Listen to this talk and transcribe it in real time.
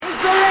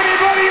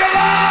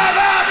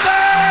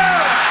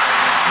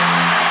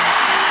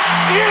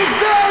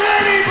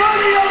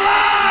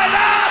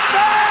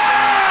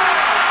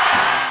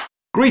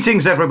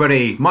Greetings,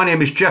 everybody. My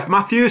name is Jeff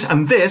Matthews,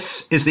 and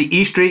this is the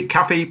E Street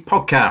Cafe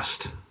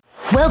Podcast.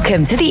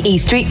 Welcome to the E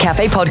Street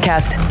Cafe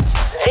Podcast,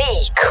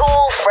 the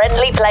cool,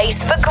 friendly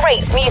place for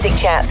great music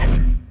chat.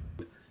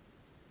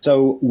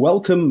 So,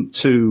 welcome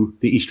to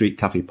the E Street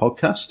Cafe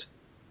Podcast.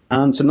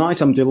 And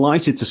tonight I'm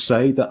delighted to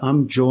say that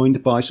I'm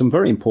joined by some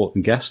very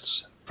important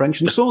guests,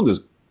 French and Saunders.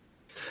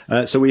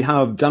 So we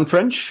have Dan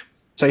French.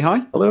 Say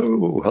hi.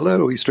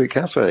 Hello, E Street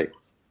Cafe.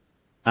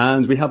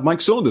 And we have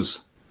Mike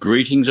Saunders.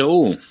 Greetings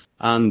all.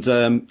 And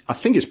I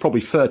think it's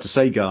probably fair to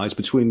say, guys,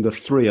 between the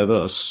three of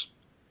us,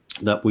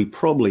 that we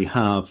probably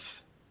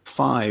have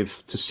 500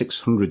 to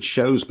 600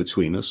 shows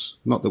between us.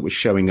 Not that we're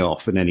showing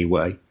off in any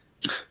way,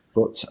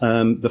 but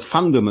the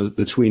fandom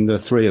between the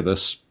three of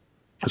us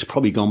has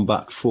probably gone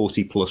back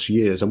 40 plus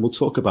years. And we'll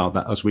talk about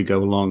that as we go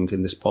along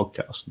in this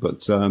podcast.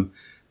 But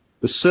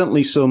there's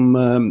certainly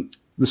some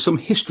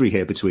history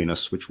here between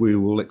us, which we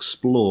will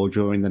explore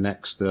during the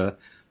next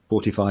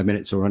 45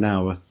 minutes or an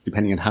hour,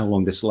 depending on how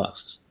long this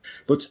lasts.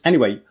 But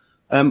anyway,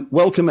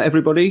 welcome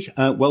everybody.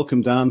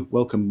 Welcome Dan.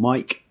 Welcome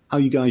Mike. How are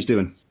you guys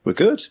doing? We're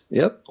good.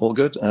 Yep, all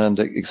good, and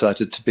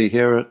excited to be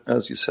here.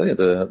 As you say,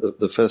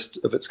 the first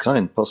of its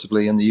kind,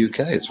 possibly in the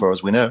UK, as far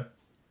as we know,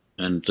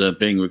 and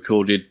being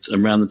recorded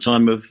around the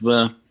time of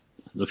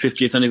the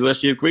 50th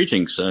anniversary of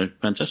Greetings. So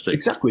fantastic.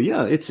 Exactly.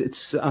 Yeah.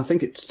 It's. I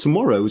think it's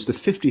tomorrow is the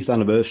 50th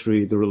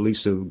anniversary of the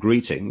release of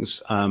Greetings.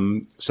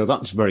 So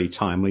that's very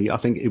timely. I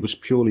think it was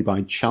purely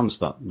by chance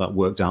that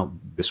worked out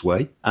this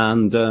way.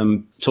 And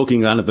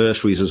talking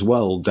anniversaries as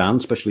well, Dan,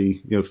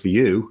 especially for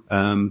you.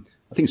 I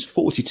think it's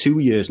 42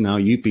 years now.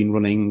 You've been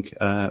running,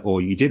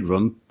 or you did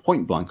run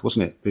Point Blank,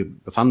 wasn't it?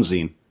 The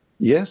fanzine.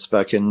 Yes,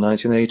 back in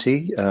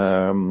 1980,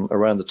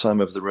 around the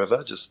time of the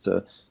River, just.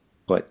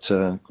 Quite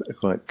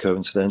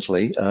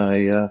coincidentally,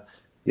 I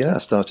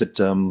started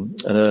an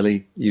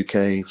early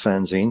UK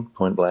fanzine,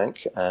 Point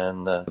Blank,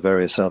 and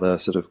various other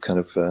sort of kind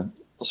of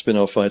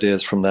spin-off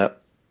ideas from that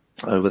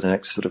over the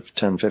next sort of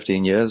 10,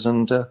 15 years.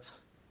 And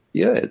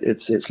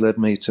it's led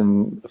me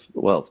to,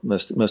 well,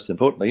 most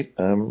importantly,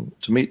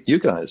 to meet you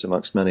guys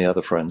amongst many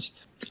other friends.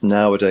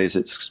 Nowadays,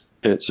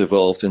 it's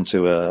evolved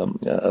into a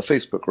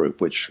Facebook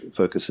group which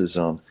focuses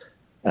on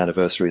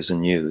anniversaries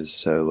and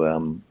news.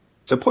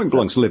 So Point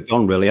Blank's lived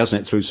on, really,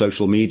 hasn't it, through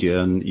social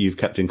media, and you've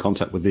kept in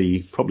contact with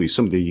probably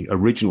some of the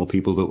original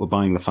people that were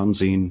buying the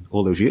fanzine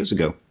all those years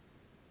ago.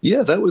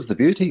 Yeah, that was the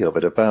beauty of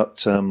it. About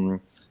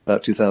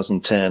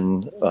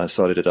 2010, I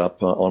started it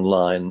up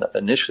online,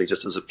 initially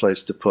just as a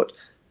place to put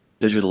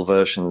digital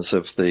versions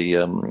of the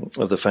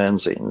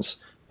fanzines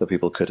that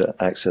people could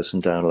access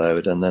and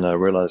download. And then I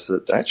realized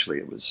that actually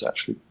it was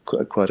actually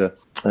quite a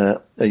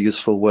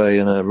useful way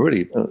and a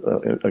really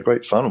a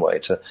great fun way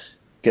to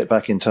get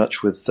back in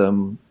touch with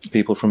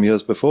people from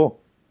years before.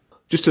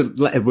 Just to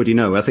let everybody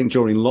know, I think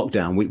during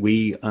lockdown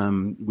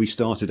we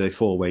started a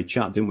four-way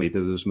chat, didn't we?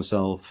 There was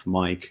myself,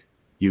 Mike,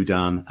 you,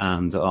 Dan,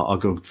 and our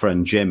good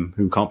friend Jim,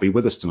 who can't be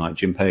with us tonight.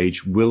 Jim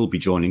Page will be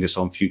joining us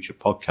on future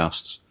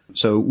podcasts.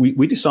 So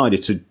we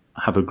decided to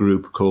have a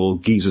group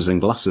called Geezers and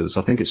Glasses.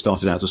 I think it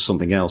started out as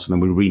something else, and then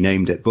we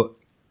renamed it. But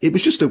it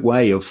was just a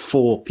way of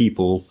four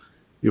people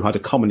who had a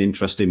common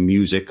interest in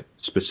music,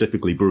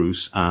 specifically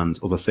Bruce and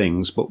other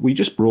things, but we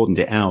just broadened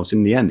it out.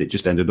 In the end, it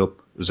just ended up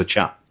as a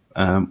chat.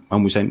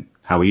 And we said,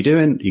 how are you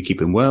doing? Are you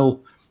keeping well?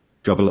 Do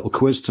you have a little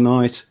quiz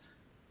tonight?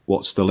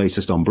 What's the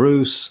latest on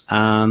Bruce?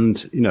 And,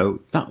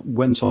 that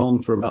went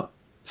on for about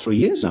 3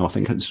 years now, I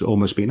think it's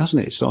almost been,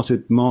 hasn't it? It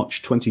started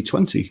March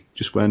 2020,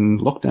 just when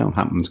lockdown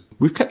happened.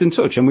 We've kept in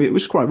touch, and it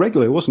was quite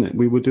regular, wasn't it?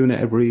 We were doing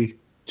it every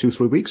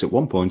 2-3 weeks at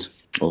one point.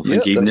 I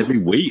think even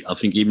every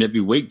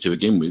week to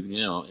begin with,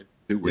 2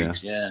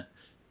 weeks, yeah.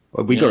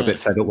 Well, we got a bit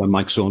fed up when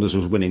Mike Saunders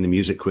was winning the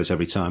music quiz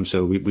every time,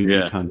 so we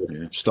kind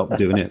of stopped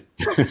doing it.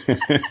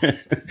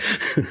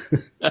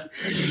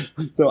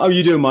 So how are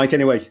you doing, Mike,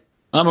 anyway?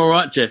 I'm all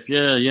right, Jeff.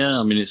 Yeah.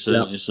 I mean, it's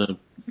a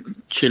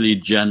chilly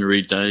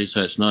January day,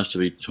 so it's nice to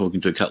be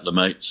talking to a couple of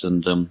mates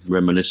and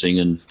reminiscing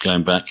and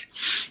going back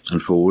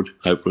and forward,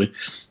 hopefully.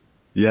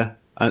 Yeah,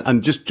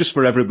 and just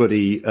for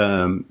everybody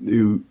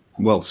who...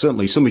 Well,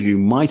 certainly some of you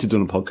might have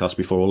done a podcast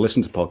before or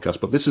listened to podcasts,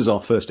 but this is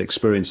our first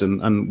experience.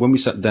 And when we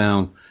sat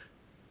down,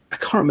 I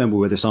can't remember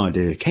where this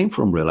idea came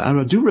from, really. And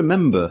I do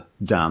remember,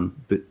 Dan,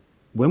 that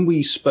when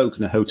we spoke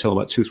in a hotel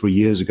about 2-3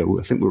 years ago,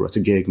 I think we were at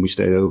a gig and we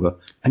stayed over,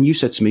 and you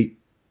said to me,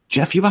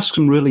 Jeff, you asked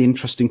some really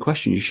interesting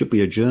questions. You should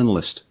be a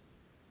journalist.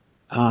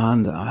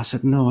 And I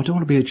said, no, I don't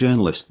want to be a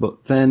journalist.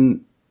 But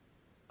then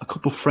a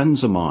couple of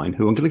friends of mine,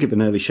 who I'm going to give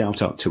an early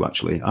shout out to,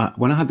 actually,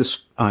 when I had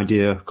this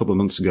idea a couple of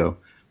months ago,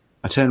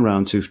 I turned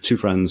around to two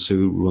friends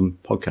who run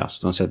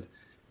podcasts and I said,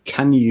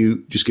 can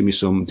you just give me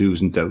some do's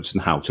and don'ts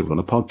on how to run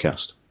a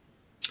podcast?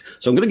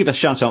 So I'm going to give a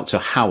shout out to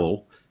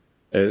Howell,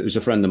 who's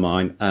a friend of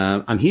mine,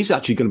 and he's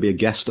actually going to be a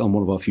guest on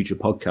one of our future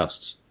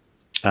podcasts.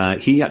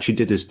 He actually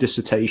did his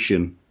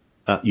dissertation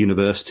at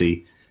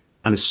university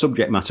and his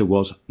subject matter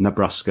was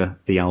Nebraska,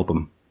 the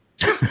album.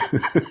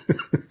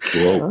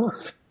 Whoa.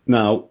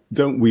 Now,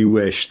 don't we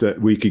wish that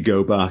we could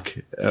go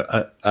back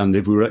and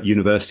if we were at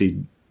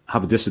university,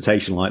 have a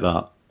dissertation like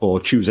that or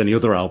choose any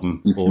other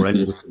album or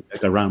any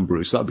around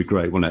Bruce. That'd be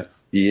great, wouldn't it?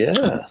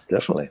 Yeah,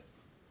 definitely.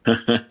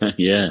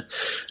 Yeah.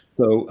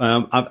 So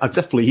I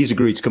definitely, he's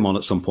agreed to come on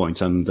at some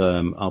point, and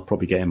I'll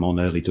probably get him on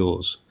early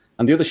doors.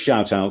 And the other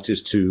shout out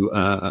is to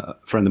a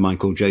friend of mine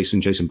called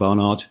Jason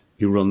Barnard,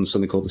 who runs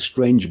something called the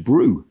Strange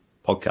Brew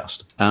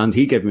podcast. And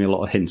he gave me a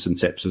lot of hints and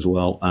tips as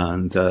well.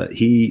 And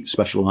he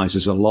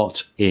specializes a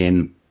lot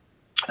in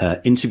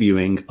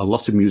interviewing a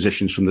lot of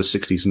musicians from the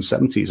 60s and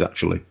 70s,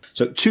 actually.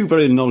 So two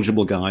very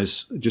knowledgeable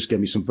guys just gave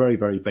me some very,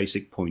 very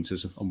basic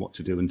pointers on what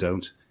to do and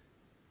don't.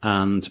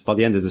 And by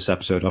the end of this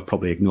episode, I've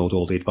probably ignored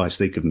all the advice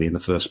they gave me in the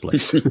first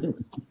place.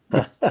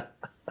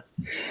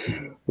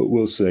 But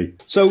we'll see.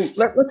 So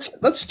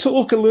let's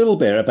talk a little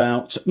bit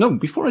about... No,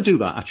 before I do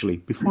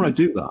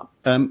that,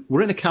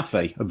 we're in a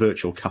cafe, a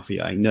virtual cafe,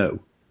 I know.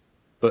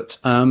 But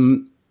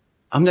I'm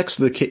next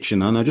to the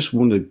kitchen, and I just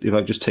wondered if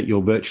I just take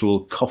your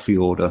virtual coffee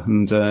order.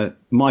 And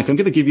Mike, I'm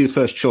going to give you the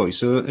first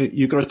choice.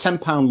 You've got a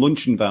 £10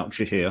 luncheon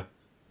voucher here.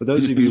 For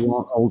those of you who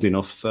aren't old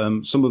enough,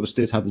 some of us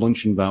did have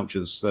luncheon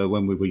vouchers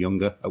when we were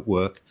younger at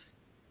work.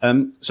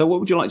 So what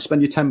would you like to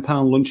spend your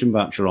 £10 luncheon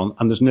voucher on?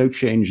 And there's no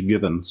change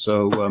given.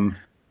 So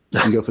you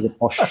can go for the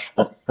posh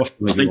I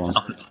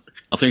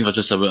think I'll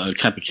just have a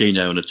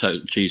cappuccino and a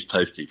cheese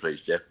toasty,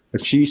 please, Jeff. A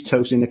cheese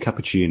toast and a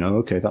cappuccino.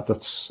 Okay,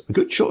 that's a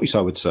good choice,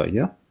 I would say,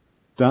 yeah.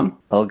 Dan?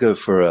 I'll go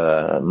for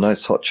a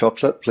nice hot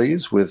chocolate,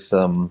 please, with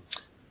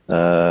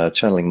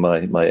channeling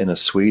my inner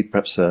Swede,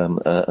 perhaps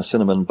a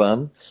cinnamon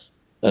bun.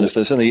 And if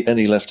there's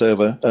any left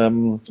over,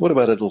 what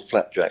about a little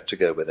flapjack to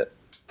go with it?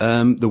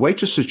 The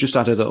waitress has just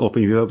added it up,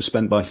 and you've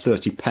overspent by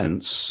 30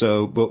 pence.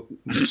 So, but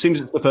it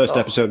seems it's the first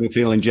episode. We're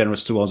feeling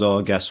generous towards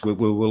our guests.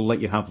 We'll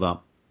let you have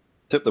that.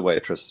 Tip the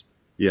waitress.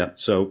 Yeah.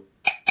 So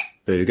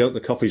there you go. The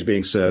coffee's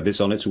being served.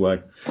 It's on its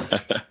way.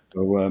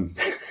 So,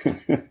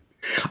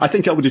 I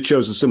think I would have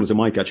chosen similar to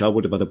Mike. Actually, I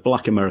would have had a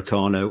black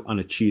Americano and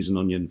a cheese and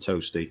onion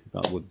toasty.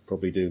 That would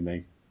probably do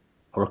me,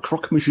 or a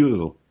croque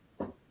monsieur.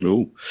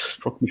 Oh,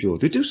 croque monsieur.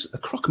 They do a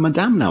croque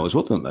madame now as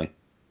well, don't they?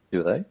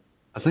 Do they?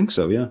 I think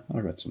so. Yeah, I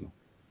read something.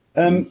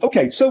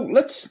 Okay, so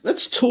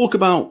let's talk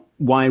about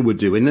why we're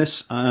doing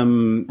this.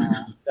 Dan,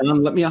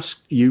 let me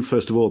ask you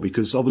first of all,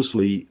 because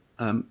obviously,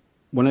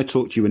 when I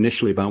talked to you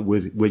initially about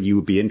whether you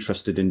would be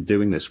interested in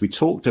doing this, we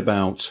talked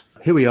about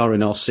here we are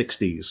in our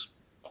 60s,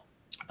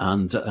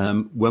 and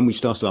when we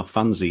started our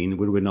fanzine,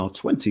 we were in our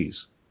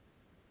 20s.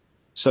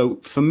 So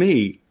for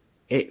me,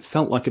 it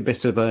felt like a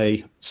bit of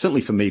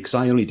certainly for me, because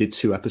I only did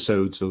 2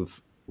 episodes of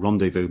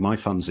Rendezvous, my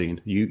fanzine.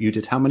 You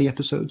did how many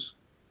episodes?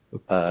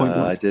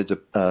 I did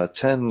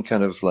 10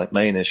 kind of like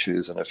main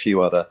issues and a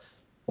few other,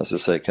 as I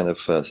say, kind of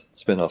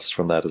spin-offs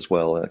from that as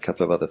well, a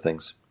couple of other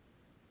things.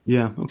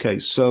 Yeah, okay.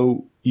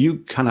 So you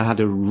kind of had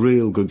a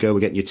real good go at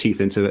getting your teeth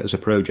into it as a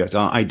project.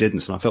 I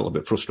didn't, and I felt a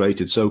bit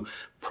frustrated. So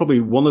probably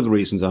one of the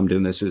reasons I'm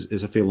doing this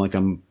is I feel like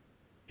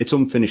it's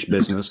unfinished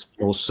business.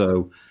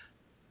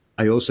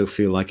 I also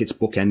feel like it's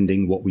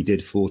bookending what we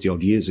did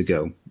 40-odd years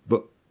ago.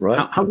 But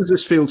right. How does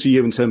this feel to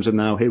you in terms of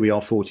now, here we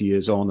are 40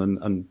 years on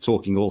and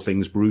talking all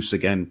things Bruce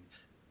again,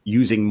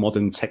 using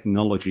modern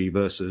technology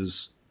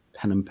versus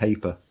pen and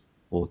paper?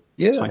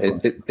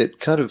 It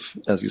kind of,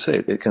 as you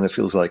say, it kind of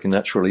feels like a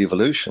natural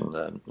evolution.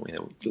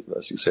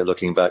 As you say,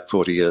 looking back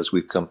 40 years,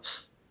 we've come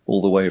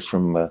all the way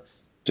from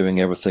doing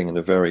everything in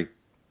a very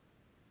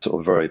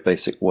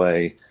basic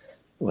way.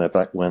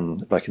 Back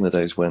in the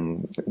days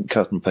when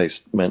cut and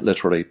paste meant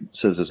literally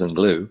scissors and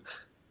glue,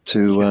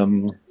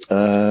 to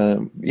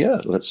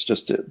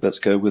let's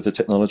go with the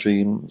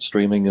technology and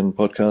streaming and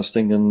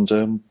podcasting,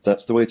 and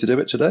that's the way to do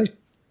it today.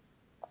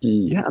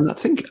 Yeah, and I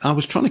think I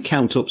was trying to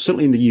count up,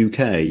 certainly in the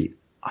UK,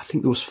 I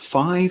think there was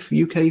 5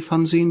 UK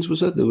fanzines,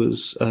 was it? There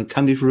was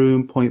Candy's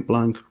Room, Point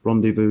Blank,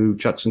 Rendezvous,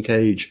 Jackson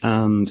Cage,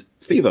 and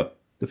Fever.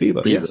 The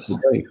Fever. Yes,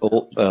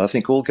 I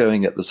think all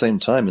going at the same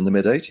time in the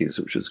mid-'80s,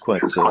 which is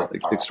quite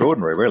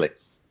extraordinary, really.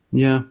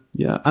 Yeah.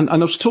 And I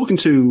was talking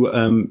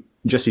to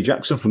Jesse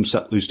Jackson from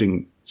Set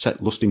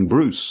Lusting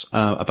Bruce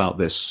about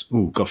this,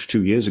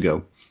 2 years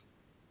ago.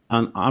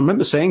 And I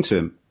remember saying to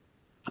him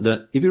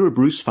that if you were a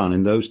Bruce fan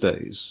in those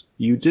days,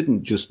 you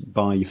didn't just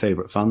buy your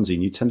favourite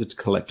fanzine, you tended to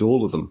collect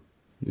all of them.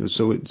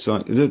 So it's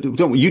like,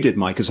 you did,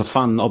 Mike, as a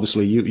fan.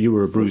 Obviously, you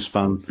were a Bruce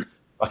fan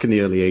back in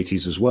the early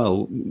 80s as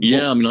well.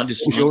 Yeah, what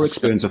was your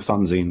experience of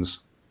fanzines?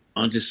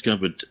 I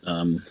discovered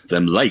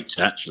them late,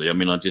 actually. I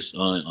mean, I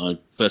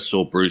first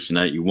saw Bruce in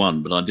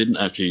 81, but I didn't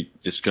actually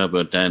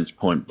discover Dan's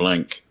Point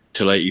Blank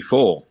till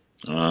 84.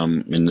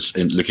 In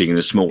looking in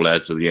the small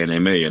ads of the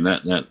NME, and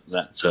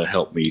that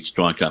helped me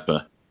strike up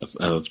a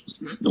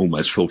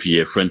almost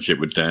 40-year friendship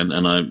with Dan,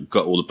 and I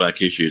got all the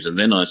back issues, and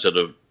then I sort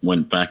of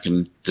went back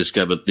and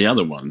discovered the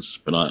other ones,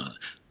 but I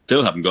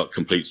still haven't got a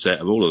complete set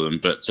of all of them,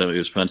 but it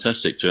was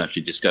fantastic to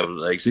actually discover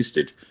that they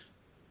existed.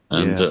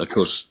 And of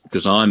course,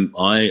 because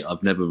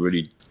I've never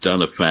really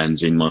done a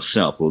fanzine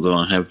myself, although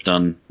I have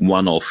done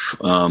one-off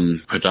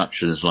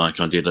productions,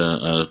 like I did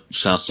a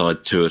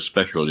Southside Tour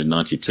special in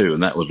 '92,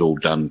 and that was all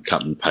done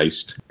cut and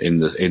paste in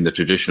the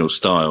traditional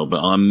style.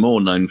 But I'm more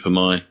known for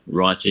my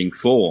writing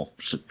for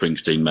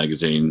Springsteen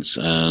magazines,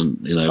 and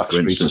for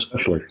instance,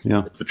 especially,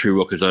 for True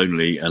Rockers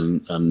Only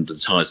and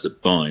The Ties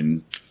That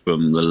Bind,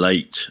 from the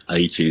late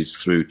 '80s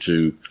through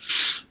to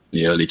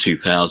the early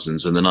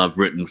 2000s, and then I've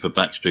written for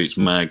Backstreet's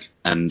Mag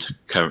and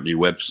currently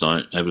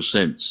website ever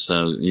since. So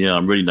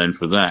I'm really known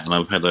for that, and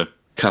I've had a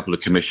couple of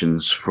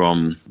commissions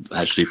from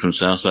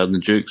Southside and the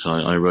Dukes.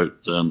 I wrote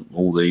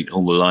all the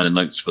liner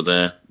notes for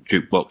their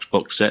jukebox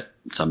box set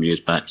some years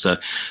back. So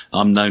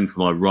I'm known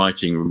for my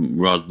writing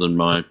rather than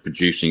my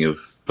producing of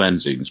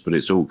fanzines, but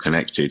it's all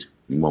connected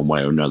in one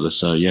way or another.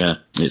 So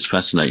it's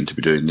fascinating to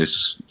be doing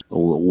this.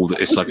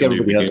 It's like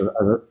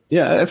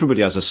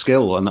everybody has a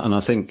skill, and I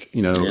think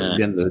at the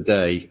end of the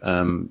day,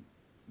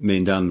 me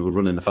and Dan were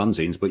running the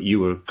fanzines, but you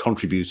were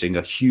contributing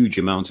a huge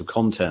amount of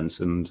content,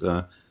 and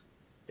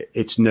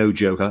it's no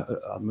joke.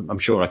 I'm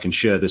sure I can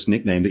share this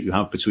nickname that you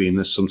have between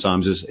us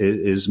sometimes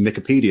is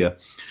Mickopedia,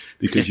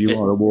 because you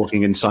are a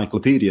walking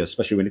encyclopedia,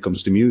 especially when it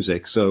comes to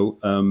music. So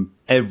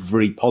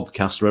every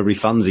podcast or every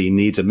fanzine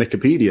needs a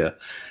Mickopedia.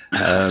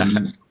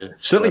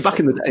 Certainly back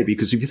in the day,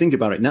 because if you think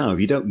about it now, if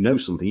you don't know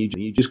something,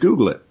 you just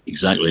Google it.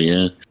 Exactly,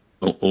 yeah.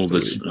 All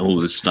this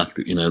stuff,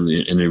 in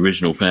the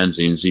original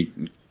fanzines,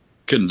 you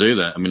couldn't do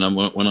that. I mean,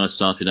 when I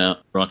started out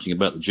writing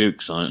about the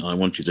Dukes, I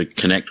wanted to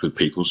connect with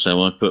people,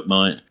 so I put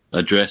my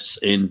address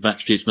in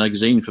Backstreet's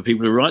magazine for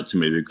people to write to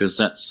me, because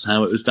that's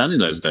how it was done in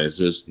those days.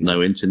 There's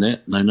no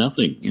internet, no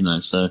nothing,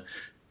 so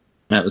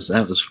that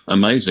was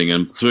amazing.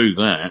 And through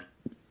that,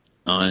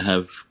 I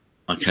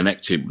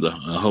connected with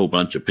a whole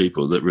bunch of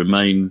people that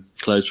remain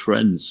close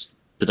friends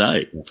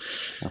today. Yeah,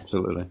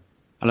 absolutely.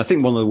 And I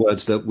think one of the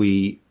words that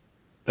we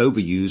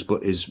overuse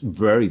but is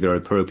very, very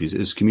appropriate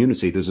is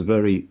community. There's a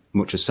very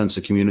much a sense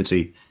of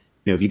community.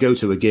 If you go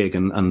to a gig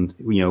and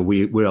we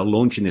are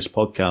launching this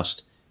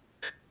podcast,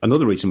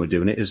 another reason we're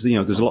doing it is,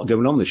 there's a lot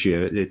going on this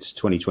year. It's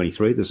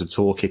 2023. There's a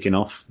tour kicking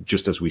off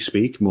just as we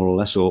speak, more or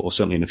less, or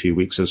certainly in a few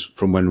weeks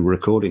from when we're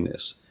recording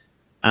this.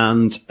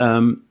 And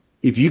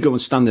if you go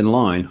and stand in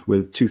line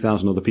with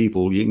 2,000 other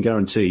people, you can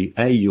guarantee,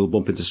 A, you'll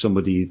bump into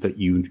somebody that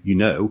you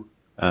know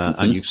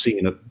and you've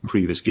seen at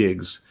previous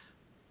gigs.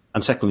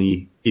 And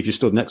secondly, if you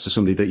stood next to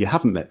somebody that you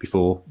haven't met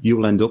before,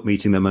 you'll end up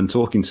meeting them and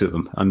talking to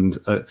them. And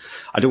I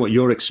don't know what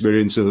your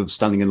experience of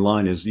standing in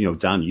line is.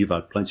 Dan, you've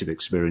had plenty of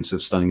experience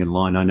of standing in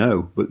line, I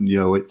know. But,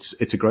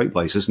 it's a great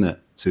place, isn't it,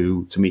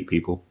 to meet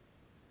people?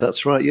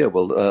 That's right, yeah.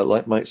 Well,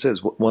 like Mike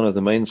says, one of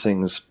the main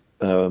things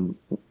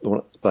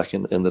back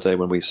in the day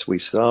when we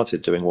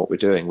started doing what we're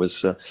doing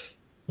was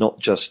not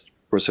just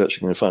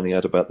researching and finding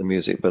out about the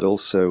music, but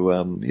also,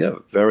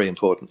 very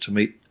important to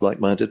meet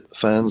like-minded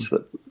fans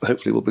that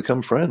hopefully will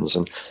become friends.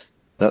 And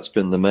that's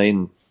been the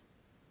main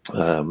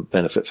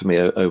benefit for me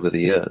over the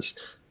years.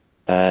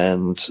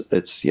 And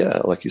it's,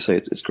 like you say,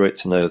 it's great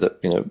to know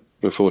that,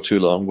 before too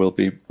long, we'll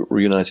be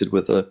reunited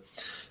with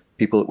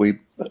people that we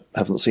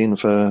haven't seen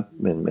for,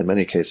 in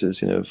many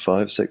cases,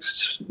 5,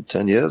 6,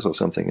 10 years or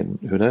something, and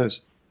who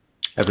knows?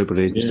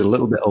 Everybody's just a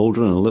little bit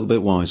older and a little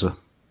bit wiser.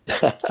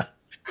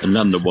 And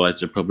none the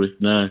wiser, probably.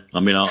 No. I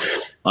mean,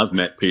 I've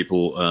met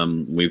people,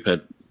 we've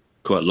had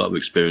quite a lot of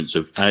experience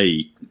of,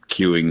 A,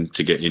 queuing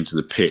to get into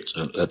the pit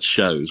at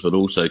shows, but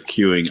also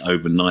queuing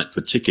overnight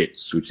for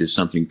tickets, which is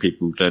something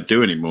people don't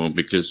do anymore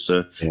because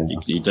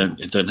you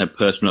don't have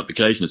personal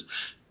applications.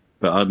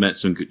 But I've met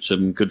some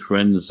good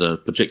friends,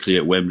 particularly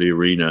at Wembley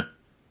Arena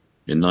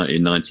in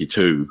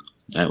 1992.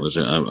 That was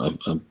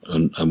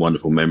a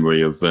wonderful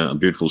memory of a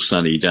beautiful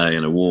sunny day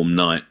and a warm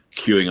night,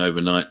 queuing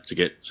overnight to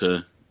get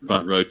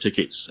front row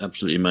tickets.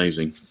 Absolutely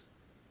amazing.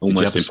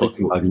 Almost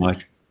impossible. Like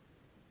Mike?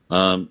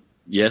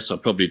 Yes, I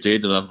probably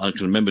did. And I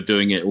can remember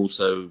doing it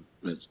also,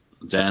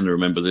 Dan, I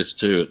remember this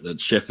too, at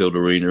Sheffield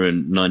Arena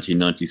in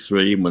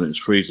 1993 when it was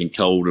freezing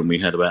cold and we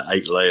had about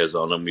 8 layers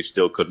on and we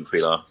still couldn't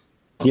feel our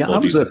bodies. I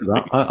was there for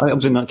that. I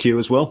was in that queue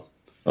as well.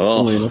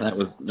 Oh, that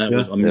was.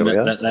 I mean,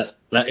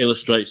 that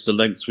illustrates the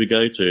lengths we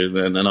go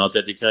to and our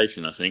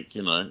dedication. I think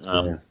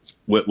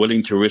we're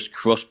willing to risk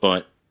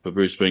frostbite for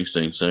Bruce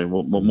Springsteen. So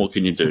what more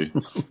can you do?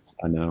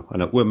 I know.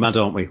 We're mad,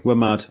 aren't we? We're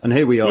mad, and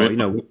here we are.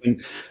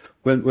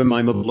 When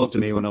my mother looked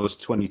at me when I was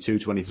 22,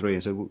 23,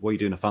 and said, "What are you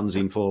doing a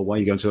fanzine for? Why are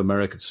you going to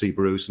America to see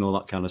Bruce and all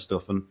that kind of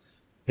stuff?" And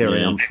here I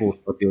am, 40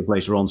 years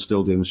later on,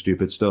 still doing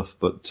stupid stuff.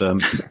 But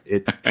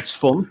it's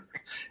fun.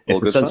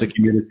 It's a sense of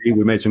community.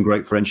 We made some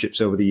great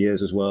friendships over the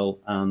years as well,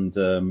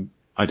 and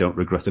I don't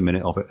regret a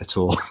minute of it at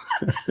all.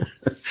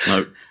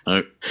 No,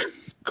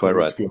 quite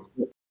right.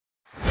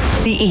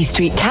 The E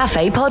Street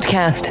Cafe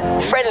Podcast.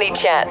 Friendly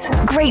chat,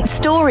 great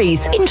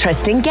stories,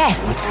 interesting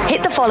guests.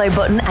 Hit the follow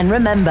button and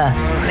remember,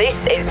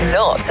 this is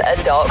not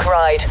a dark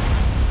ride.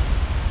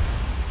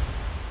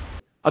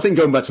 I think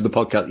going back to the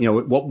podcast,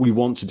 what we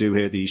want to do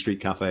here at the E Street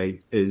Cafe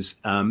is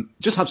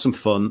just have some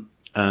fun,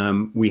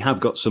 We have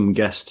got some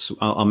guests.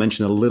 I'll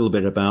mention a little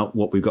bit about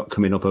what we've got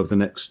coming up over the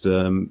next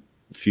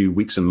few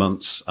weeks and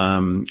months.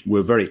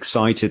 We're very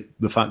excited.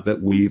 The fact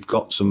that we've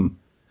got some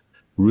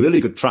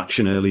really good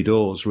traction early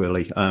doors,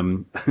 really,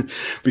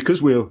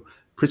 because we're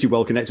pretty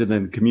well connected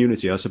in the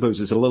community. I suppose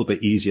it's a little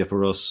bit easier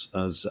for us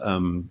as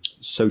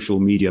social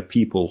media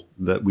people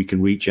that we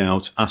can reach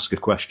out, ask a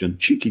question,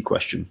 cheeky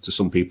question to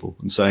some people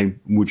and say,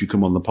 would you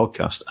come on the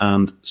podcast?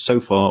 And so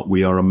far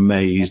we are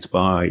amazed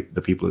by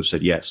the people who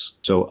said yes.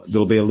 So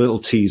there'll be a little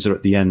teaser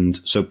at the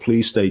end. So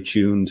please stay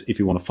tuned if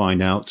you want to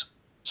find out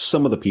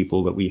some of the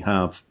people that we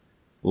have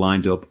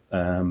lined up,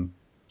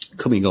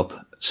 coming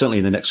up, certainly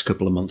in the next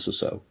couple of months or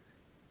so.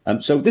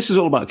 So this is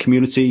all about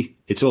community.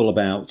 It's all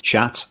about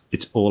chat.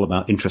 It's all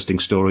about interesting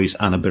stories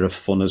and a bit of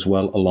fun as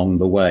well along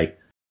the way.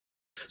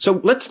 So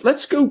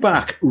let's go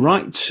back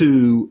right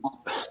to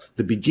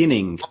the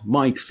beginning.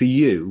 Mike, for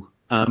you,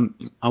 I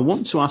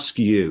want to ask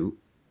you,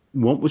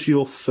 what was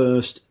your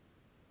first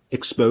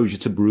exposure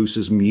to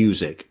Bruce's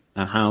music,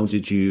 and how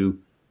did you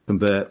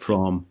convert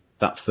from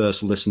that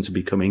first listen to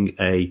becoming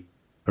a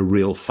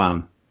real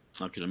fan?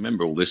 I can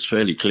remember all this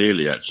fairly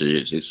clearly, actually.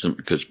 It's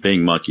because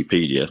being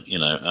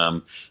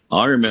Mikeypedia,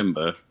 I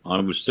remember I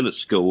was still at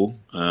school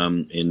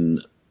in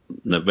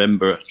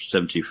November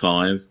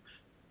 75.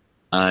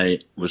 I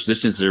was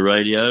listening to the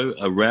radio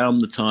around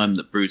the time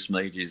that Bruce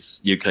made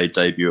his UK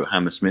debut at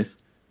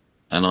Hammersmith,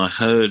 and I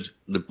heard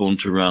the Born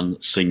to Run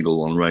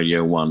single on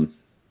Radio 1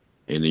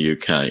 in the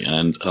UK.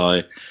 And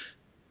I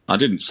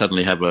didn't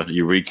suddenly have a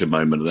eureka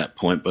moment at that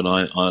point, but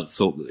I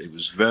thought that it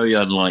was very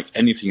unlike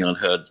anything I'd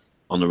heard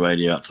on the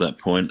radio up to that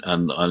point,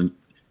 and I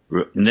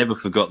never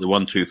forgot the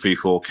 1, 2, 3,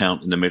 4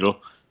 count in the middle,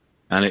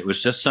 and it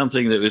was just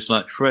something that was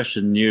like fresh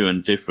and new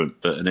and different.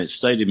 And it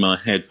stayed in my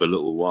head for a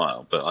little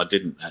while. But I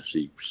didn't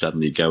actually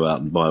suddenly go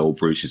out and buy all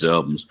Bruce's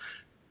albums,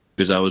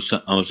 because I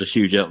was a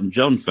huge Elton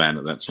John fan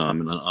at that time,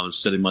 and I was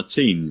still in my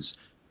teens.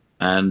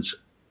 And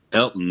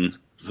Elton,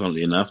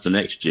 funnily enough, the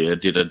next year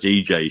did a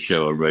DJ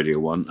show on Radio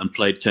 1 and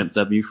played 10th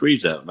Avenue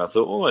Freeze Out, and I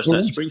thought, oh, it's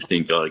that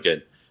Springsteen guy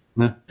again.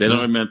 Yeah. Then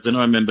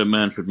I remember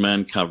Manfred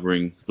Mann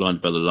covering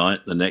 "Blinded by the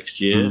Light" the next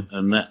year,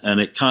 and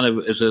it kind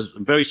of is a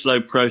very slow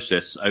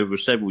process over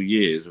several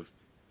years of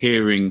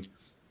hearing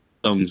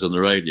songs on the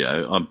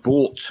radio. I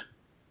bought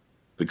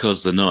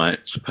 "Because the Night,"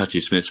 Patti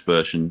Smith's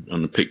version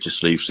on the picture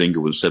sleeve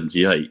single, was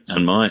 78,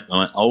 and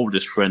my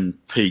oldest friend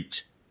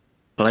Pete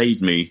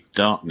played me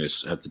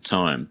 "Darkness" at the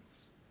time.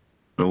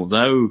 And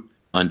although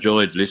I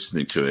enjoyed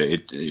listening to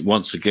it, it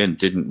once again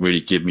didn't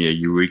really give me a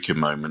eureka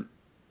moment.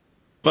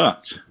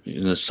 But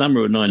in the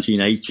summer of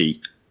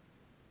 1980,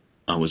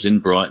 I was in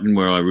Brighton,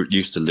 where I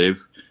used to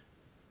live,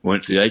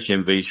 went to the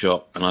HMV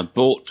shop, and I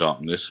bought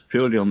 "Darkness"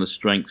 purely on the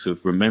strength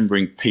of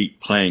remembering Pete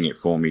playing it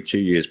for me 2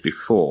 years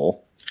before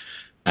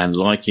and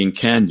liking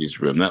 "Candy's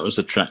Room." That was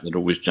the track that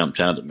always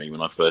jumped out at me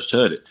when I first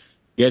heard it.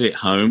 Get it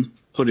home,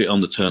 put it on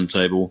the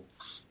turntable,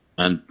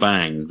 and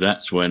bang,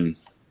 that's when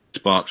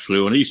sparks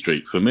flew on E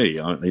Street for me.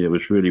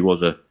 It really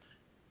was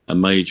a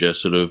major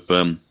sort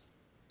of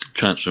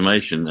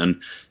transformation. And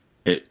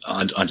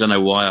I don't know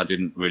why I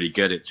didn't really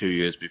get it 2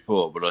 years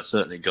before, but I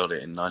certainly got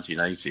it in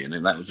 1980,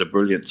 and that was a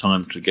brilliant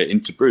time to get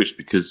into Bruce,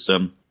 because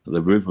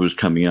The River was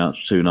coming out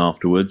soon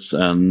afterwards,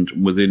 and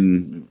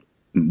within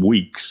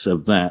weeks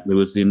of that, there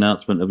was the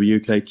announcement of a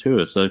UK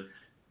tour. So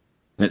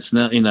it's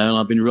now,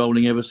 I've been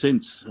rolling ever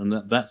since, and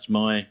that's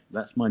my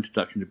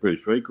introduction to Bruce,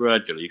 very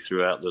gradually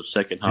throughout the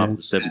second half of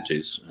the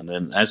 70s, and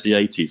then as the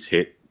 80s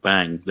hit,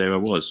 bang, there I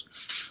was.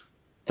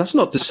 That's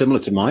not dissimilar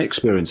to my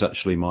experience,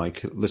 actually,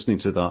 Mike, listening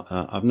to that.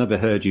 I've never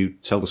heard you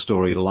tell the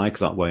story like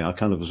that way. I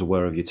kind of was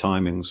aware of your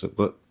timings,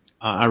 but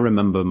I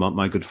remember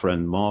my good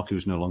friend Mark,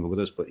 who's no longer with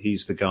us, but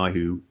he's the guy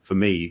who, for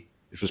me,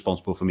 is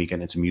responsible for me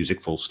getting into music,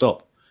 full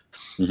stop.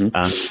 Mm-hmm.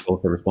 And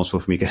also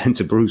responsible for me getting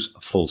into Bruce,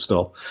 full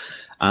stop.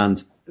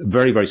 And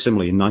very, very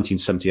similarly, in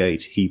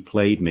 1978, he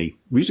played me.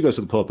 We used to go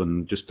to the pub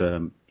and just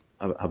have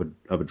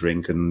a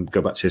drink and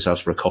go back to his house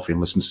for a coffee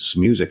and listen to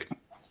some music.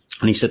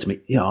 And he said to me,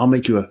 "Yeah, I'll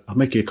make you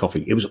a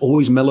coffee." It was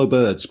always Mellow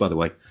Birds, by the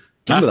way.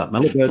 Remember that?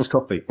 Mellow Birds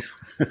coffee.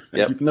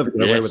 Yep. You can never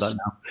get away with that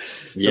now.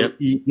 So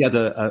he had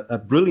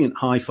a brilliant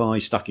hi-fi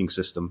stacking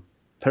system,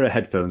 pair of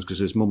headphones, because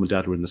his mum and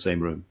dad were in the same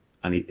room.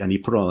 And he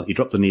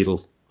dropped the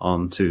needle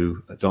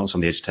onto Dance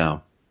on the Edge of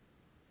Town.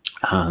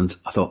 And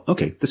I thought,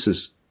 okay, this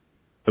is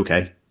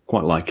okay.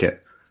 Quite like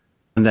it.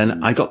 And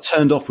then I got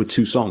turned off with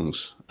two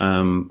songs.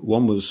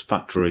 One was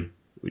Factory,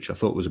 which I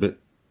thought was a bit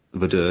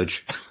of a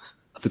dirge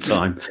at the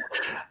time.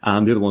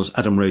 And the other one was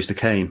Adam Raised a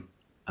Cain,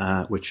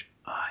 which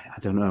I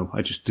don't know.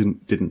 I just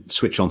didn't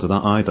switch onto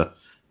that either.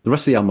 The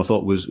rest of the album I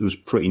thought was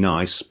pretty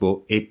nice,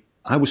 but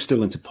I was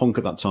still into punk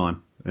at that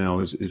time. It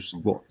was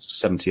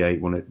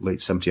 78,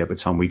 late 78 by the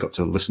time we got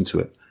to listen to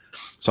it.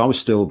 So I was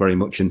still very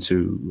much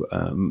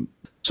into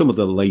some of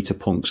the later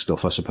punk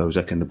stuff, I suppose,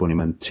 Echo and the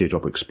Bunnymen,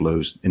 Teardrop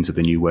Explodes, Into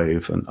the New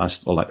Wave, and I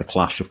still like The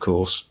Clash, of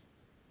course.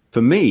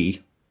 For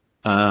me,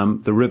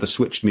 The River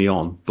switched me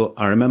on, but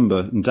I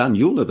remember, and Dan,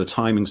 you'll know the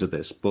timings of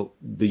this, but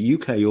the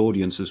UK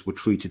audiences were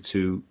treated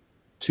to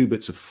two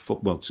bits of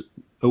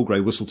Earl Grey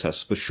whistle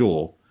tests for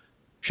sure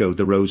showed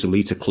the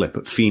Rosalita clip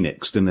at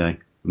Phoenix, didn't they,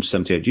 from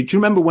 78? Do you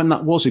remember when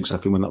that was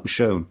exactly, when that was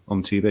shown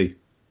on TV?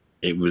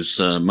 It was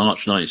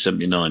March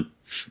 1979.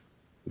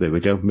 There we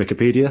go.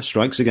 Wikipedia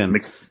strikes again.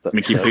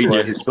 Wikipedia.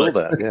 Why he spelled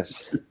that,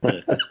 yes.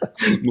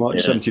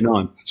 March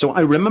 79. So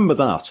I remember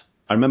that.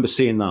 I remember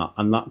seeing that,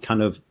 and that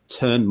kind of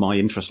turned my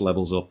interest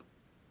levels up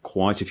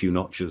quite a few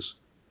notches.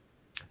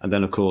 And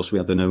then, of course, we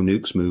had the No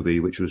Nukes movie,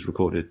 which was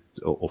recorded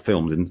or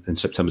filmed in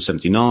September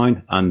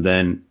 79, and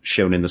then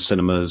shown in the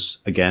cinemas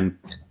again.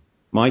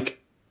 Mike,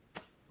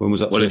 when was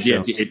that? Well,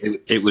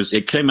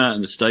 it came out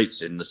in the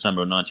States in the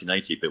summer of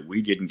 1980, but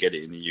we didn't get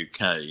it in the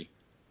UK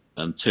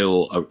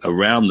until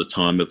around the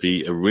time of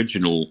the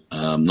original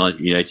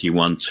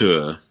 1981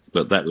 tour,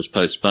 but that was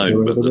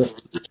postponed.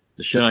 But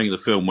the showing of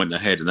the film went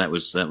ahead, and that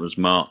was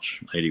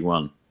March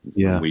 81.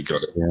 Yeah, we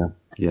got it.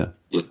 Yeah.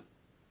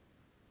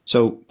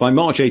 So by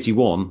March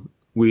 81,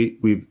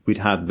 we'd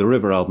had the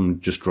River album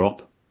just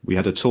drop. We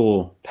had a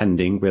tour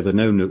pending. We had the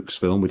No Nukes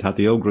film. We'd had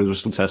the Earl Grey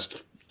whistle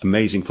test,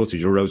 amazing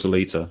footage of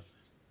Rosalita.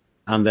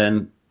 And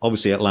then,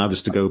 obviously, it allowed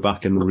us to go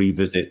back and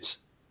revisit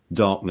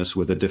Darkness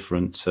with a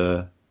different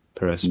pair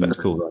of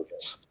spectacles, I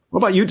guess. What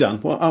about you, Dan?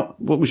 What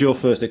was your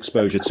first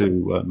exposure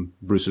to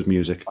Bruce's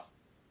music?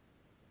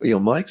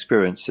 My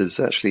experience is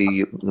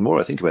actually, the more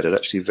I think about it,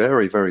 actually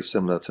very, very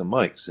similar to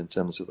Mike's in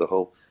terms of the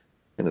whole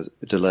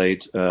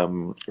delayed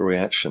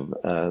reaction.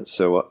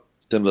 So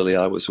similarly,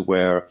 I was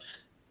aware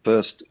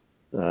first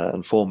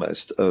and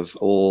foremost of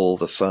all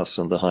the fuss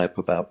and the hype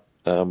about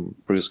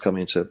Bruce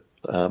coming to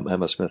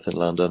Hammersmith in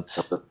London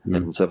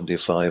in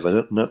 75.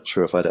 I'm not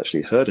sure if I'd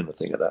actually heard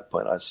anything at that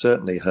point. I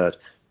certainly heard,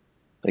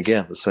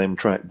 again, the same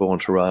track, Born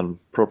to Run,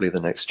 probably the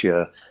next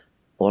year,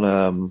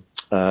 on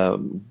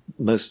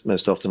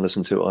most often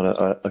listened to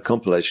on a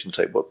compilation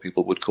tape, what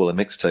people would call a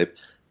mixtape,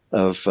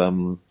 of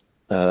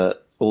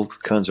all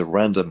kinds of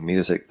random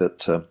music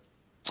that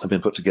had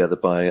been put together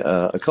by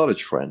a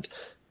college friend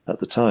at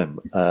the time,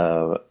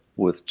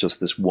 with just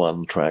this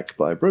one track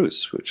by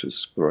Bruce, which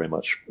was very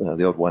much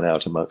the odd one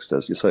out amongst,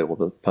 as you say, all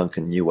the punk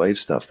and new wave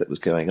stuff that was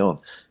going on.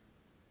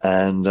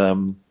 And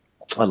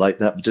I liked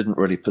that, but didn't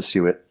really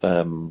pursue it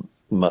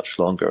much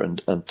longer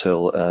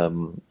until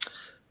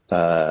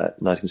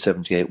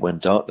 1978, when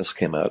Darkness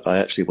came out. I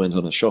actually went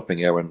on a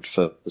shopping errand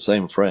for the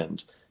same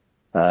friend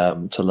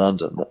to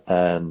London,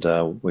 and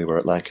we were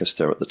at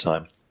Lancaster at the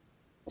time,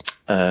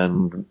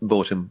 and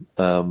bought him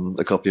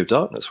a copy of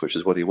Darkness, which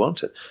is what he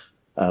wanted.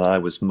 And I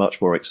was much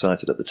more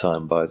excited at the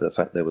time by the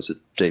fact there was a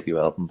debut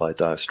album by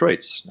Dire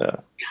Straits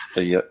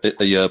a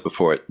year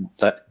before it.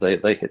 That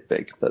they hit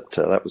big, but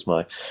that was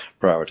my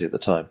priority at the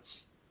time.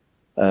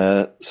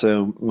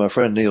 So my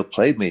friend Neil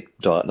played me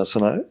Darkness,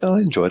 and I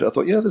enjoyed it. I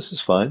thought, yeah, this is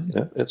fine.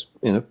 It's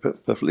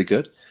perfectly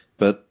good,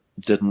 but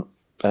didn't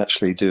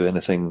actually do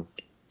anything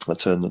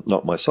to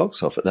knock my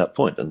socks off at that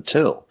point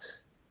until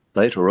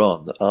later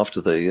on, after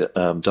the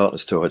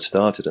Darkness tour had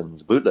started and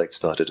the bootleg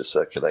started to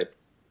circulate.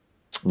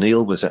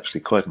 Neil was actually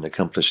quite an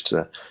accomplished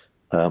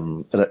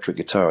electric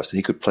guitarist.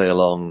 He could play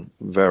along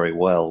very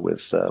well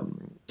with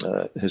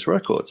his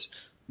records.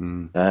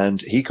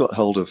 And he got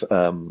hold of,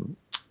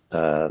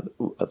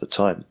 at the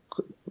time,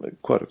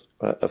 quite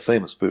a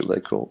famous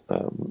bootleg called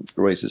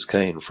Razor's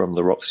Cane from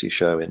the Roxy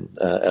show in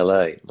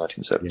LA,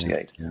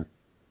 1978,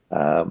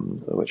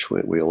 which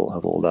we all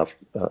have loved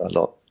a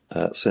lot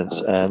since.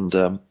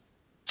 And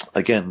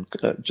again,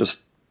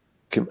 just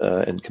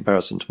in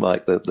comparison to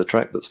Mike, the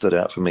track that stood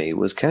out for me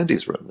was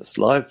Candy's Room, this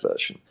live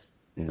version,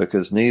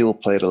 because Neil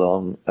played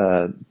along,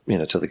 to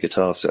the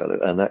guitar solo,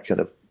 and that kind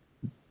of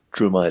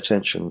drew my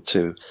attention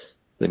to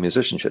the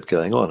musicianship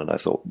going on. And I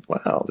thought,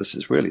 wow, this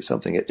is really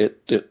something.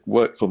 It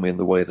worked for me in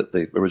the way that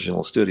the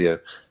original studio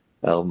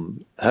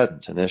album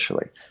hadn't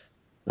initially.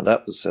 And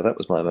that was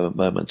my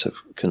moment of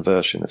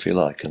conversion, if you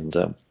like. And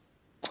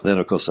then,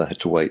 of course, I had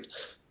to wait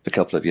a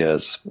couple of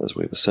years, as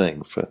we were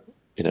saying, for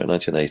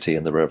 1980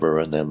 and the River,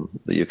 and then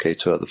the UK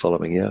tour the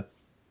following year.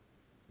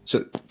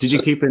 So, did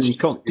you keep in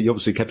contact? You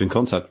obviously kept in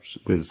contact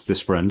with this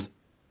friend.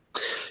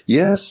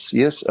 Yes.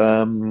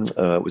 I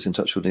was in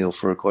touch with Neil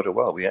for quite a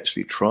while. We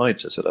actually tried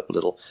to set up a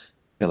little,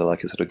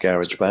 like a sort of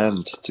garage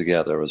band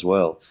together as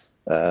well.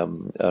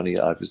 Only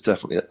I was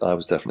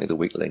definitely the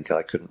weak link.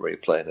 I couldn't really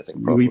play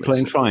anything properly. Were you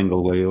playing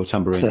triangle, were you, or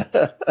tambourine?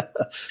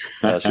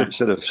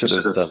 Should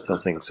have done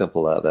something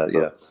simple like that.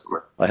 Yeah,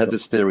 I had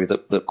this theory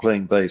that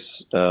playing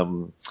bass.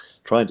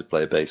 Trying to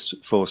play bass,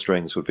 4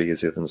 strings would be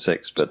easier than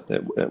 6, but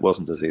it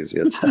wasn't as easy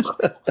as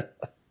that.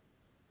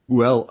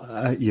 Well,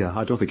 I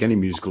don't think any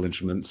musical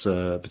instrument's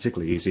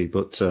particularly easy,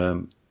 but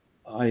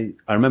I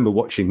remember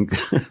watching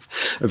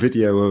a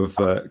video of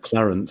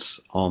Clarence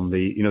on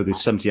the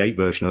 78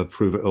 version of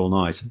Prove It All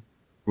Night,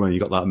 when you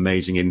got that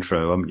amazing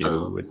intro,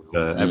 with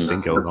everything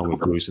going on with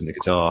Bruce and the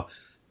guitar,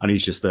 and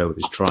he's just there with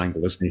his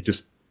triangle, isn't he?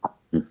 Just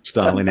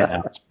styling it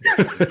out.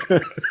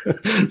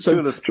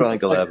 Coolest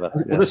triangle ever.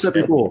 As I said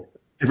before,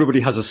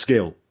 everybody has a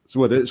skill. So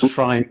whether it's a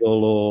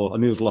triangle or a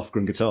Niels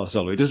Lofgren guitar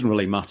solo, it doesn't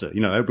really matter.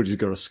 Everybody's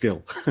got a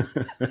skill.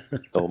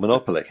 Or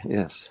Monopoly,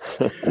 yes.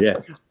 Yeah.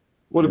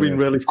 Would have been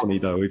really funny,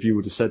 though, if you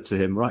would have said to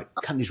him, right,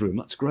 Candy's Room,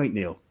 that's great,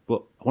 Neil,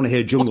 but I want to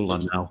hear Jungle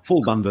Land now,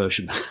 full band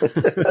version.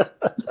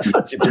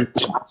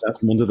 Just out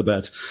from under the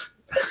bed.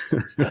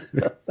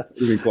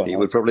 He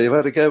would probably have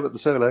had a go at the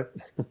solo.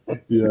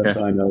 Yes,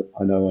 I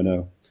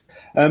know.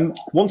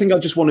 One thing I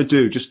just want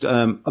to do,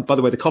 by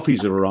the way, the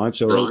coffees have arrived,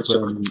 so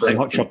the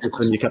hot chocolate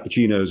and your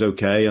cappuccino is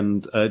okay,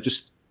 and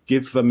just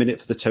give a minute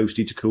for the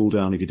toasty to cool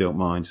down if you don't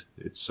mind.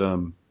 It's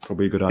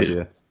probably a good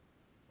idea.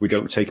 We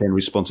don't take any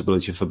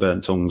responsibility for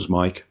burnt tongues,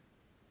 Mike.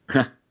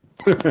 But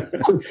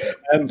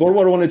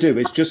what I want to do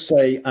is just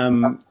say,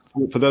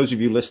 for those of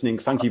you listening,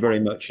 thank you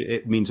very much.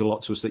 It means a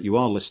lot to us that you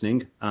are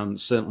listening, and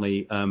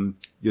certainly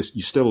you're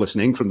still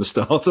listening from the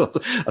start.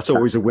 That's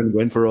always a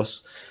win-win for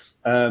us.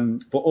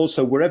 But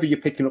also, wherever you're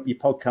picking up your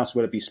podcast,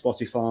 whether it be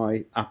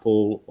Spotify,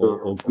 Apple,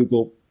 or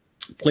Google,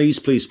 please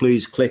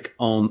click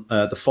on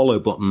the follow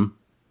button,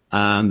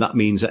 and that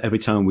means that every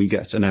time we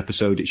get an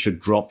episode, it should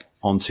drop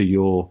onto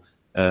your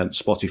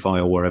Spotify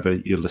or wherever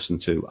you listen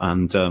to.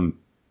 And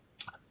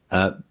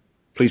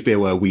please be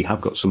aware, we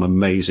have got some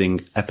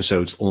amazing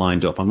episodes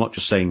lined up. I'm not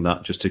just saying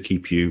that just to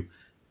keep you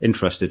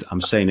interested.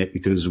 I'm saying it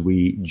because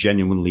we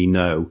genuinely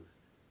know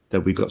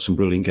that we've got some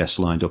brilliant guests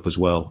lined up as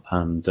well.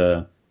 And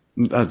I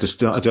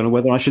don't know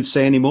whether I should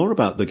say any more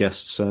about the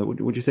guests. What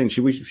do you think?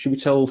 Should we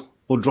tell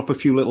or drop a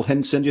few little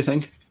hints in, do you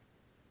think?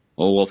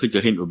 Oh, I think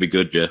a hint would be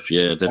good, Jeff.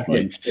 Yeah,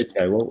 definitely.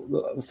 Okay, well,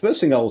 the first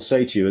thing I'll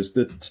say to you is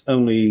that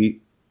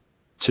only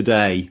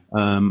today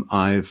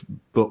I've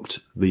booked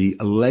the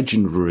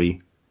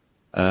legendary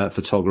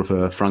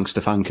photographer Frank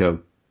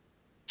Stefanko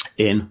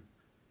in.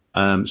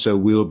 So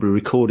we'll be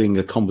recording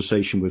a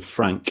conversation with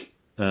Frank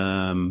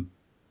in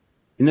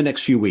the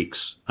next few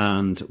weeks,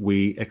 and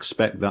we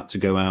expect that to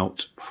go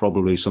out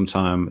probably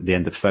sometime at the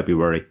end of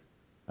February.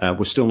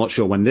 We're still not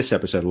sure when this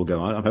episode will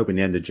go out. I'm hoping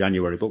the end of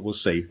January, but we'll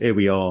see. Here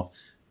we are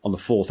on the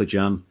 4th of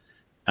Jan,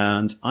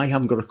 and I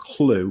haven't got a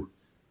clue,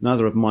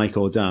 neither of Mike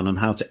or Dan, on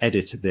how to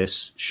edit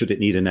this, should it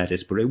need an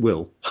edit, but it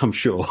will, I'm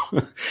sure.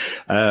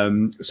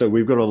 So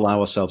we've got to allow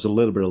ourselves a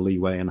little bit of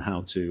leeway on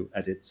how to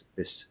edit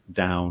this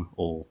down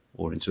or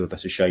into a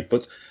better shape.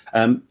 But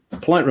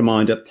polite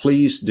reminder,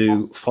 please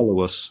do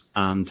follow us,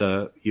 and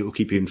it will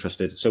keep you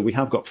interested. So we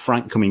have got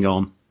Frank coming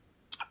on.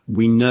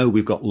 We know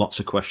we've got lots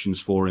of questions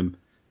for him.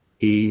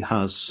 He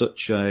has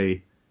such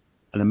an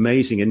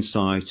amazing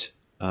insight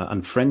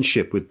and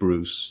friendship with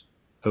Bruce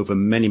over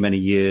many, many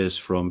years,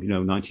 from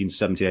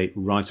 1978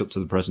 right up to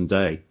the present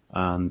day.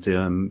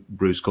 And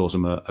Bruce calls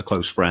him a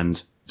close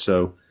friend.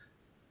 So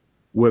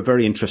we're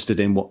very interested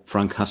in what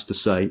Frank has to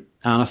say.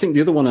 And I think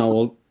the other one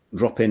I'll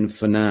drop in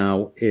for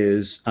now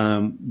is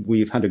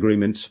we've had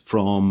agreement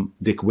from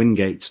Dick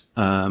Wingate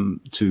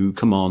to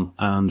come on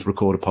and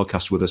record a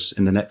podcast with us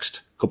in the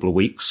next couple of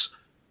weeks.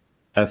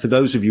 For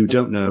those of you who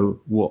don't know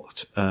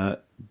what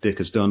Dick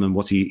has done and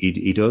what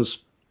he does,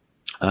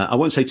 I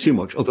won't say too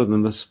much other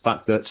than the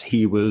fact that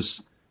he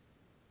was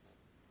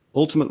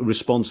ultimately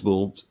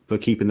responsible for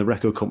keeping the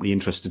record company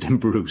interested in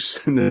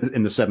Bruce in the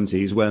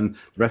 70s when the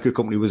record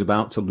company was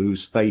about to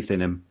lose faith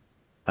in him.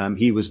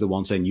 He was the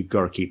one saying, you've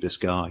got to keep this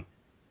guy.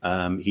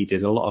 He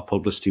did a lot of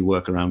publicity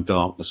work around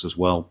Darkness as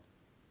well.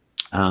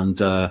 And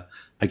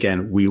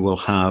again, we will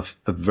have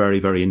a very,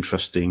 very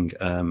interesting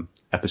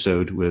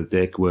episode with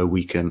Dick where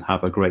we can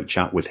have a great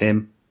chat with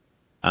him,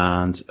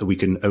 and we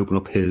can open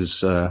up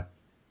his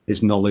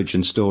knowledge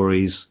and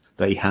stories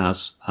that he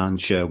has and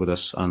share with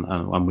us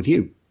and with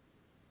you.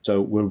 So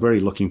we're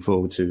very looking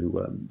forward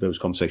to those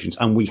conversations.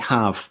 And we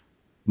have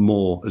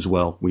more as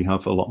well. We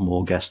have a lot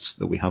more guests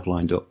that we have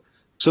lined up.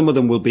 Some of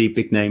them will be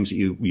big names that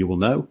you will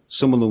know.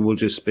 Some of them will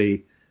just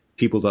be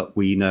people that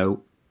we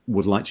know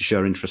would like to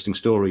share interesting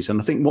stories. And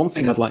I think one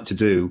thing I'd like to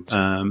do,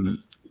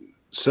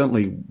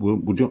 certainly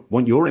would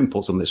want your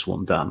input on this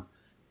one, Dan.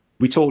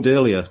 We talked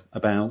earlier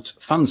about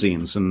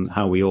fanzines and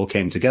how we all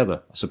came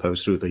together, I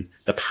suppose, through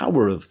the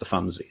power of the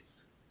fanzine.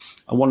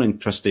 And one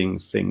interesting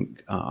thing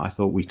I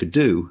thought we could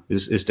do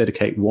is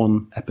dedicate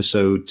one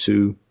episode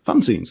to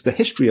fanzines, the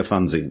history of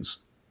fanzines.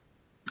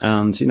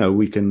 And,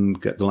 we can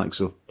get the likes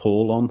of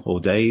Paul on, or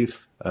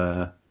Dave,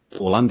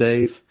 Paul and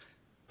Dave,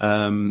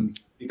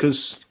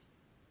 because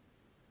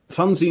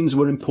fanzines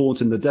were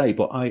important in the day.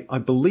 But I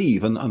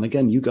believe, and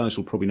again, you guys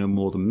will probably know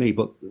more than me,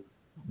 but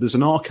there's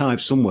an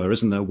archive somewhere,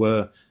 isn't there,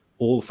 where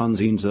all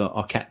fanzines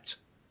are kept.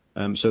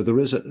 So there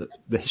is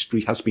the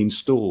history has been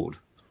stored.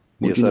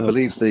 Yes, I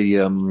believe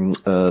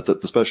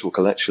the special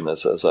collection,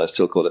 as I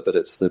still call it, but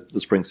it's the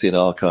Springsteen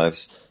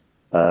Archives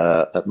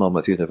at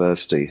Monmouth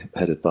University,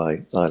 headed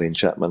by Eileen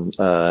Chapman,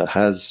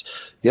 has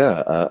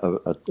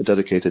a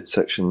dedicated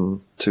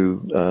section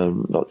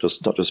to not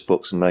just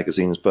books and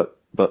magazines, but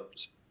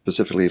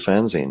specifically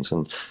fanzines.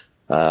 And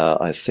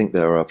I think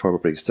there are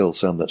probably still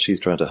some that she's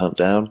trying to hunt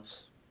down.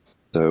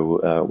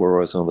 So we're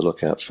always on the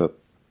lookout for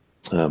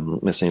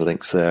missing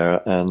links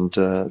there. And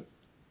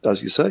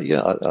as you say,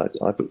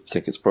 I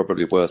think it's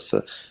probably worth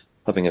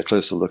having a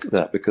closer look at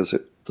that, because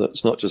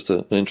it's not just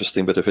an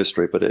interesting bit of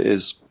history, but it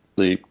is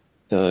the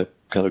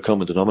kind of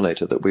common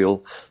denominator that we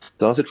all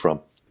started from.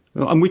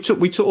 And we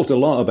talked a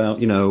lot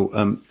about,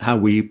 how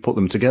we put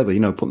them together.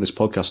 Putting this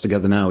podcast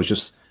together now is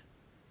just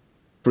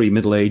three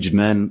middle-aged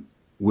men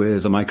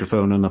with a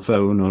microphone and a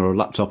phone or a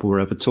laptop or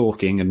wherever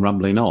talking and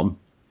rambling on.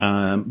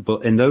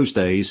 But in those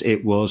days,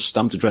 it was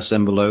stamped address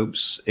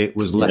envelopes, it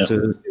was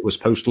letters, It was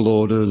postal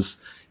orders,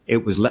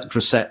 it was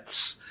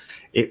lectrosets,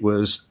 it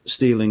was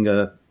stealing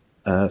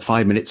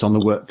 5 minutes on the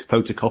work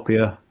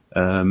photocopier,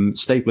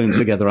 stapling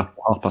together at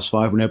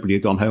 5:30 when everybody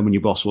had gone home and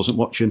your boss wasn't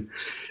watching.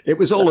 It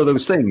was all of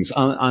those things,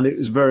 and it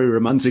was very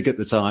romantic at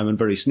the time and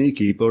very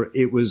sneaky. But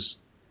it was,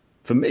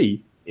 for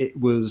me, it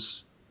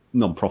was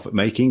non-profit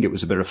making. It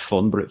was a bit of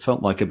fun, but it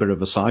felt like a bit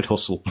of a side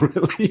hustle,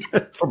 really,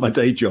 from my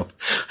day job.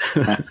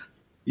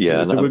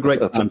 Yeah, they were great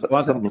times.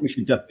 I think we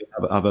should definitely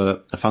have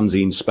a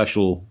fanzine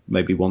special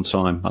maybe one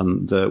time,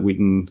 and we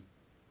can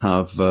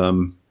have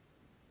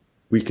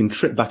we can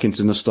trip back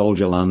into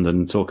nostalgia land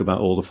and talk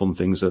about all the fun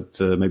things that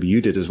maybe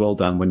you did as well,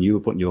 Dan, when you were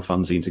putting your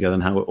fanzine together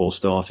and how it all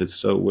started.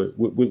 So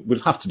we'll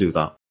have to do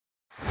that.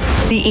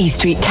 The E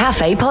Street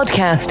Cafe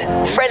Podcast.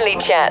 Friendly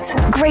chat,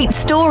 great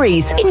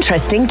stories,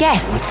 interesting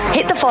guests.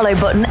 Hit the follow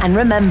button and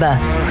remember,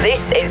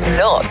 this is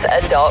not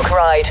a dark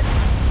ride.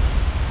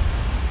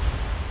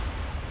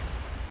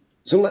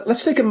 So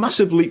let's take a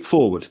massive leap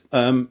forward.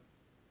 By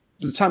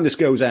the time this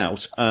goes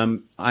out,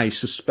 I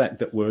suspect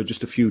that we're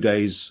just a few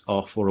days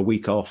off or a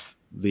week off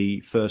the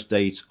first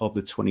date of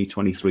the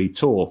 2023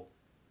 tour.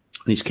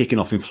 And he's kicking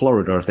off in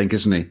Florida, I think,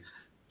 isn't he?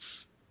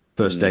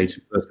 First date,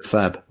 1st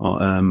of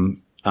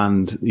Feb.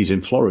 And he's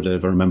in Florida,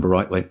 if I remember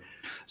rightly.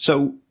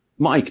 So,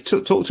 Mike,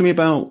 talk to me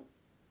about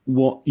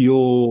what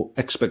your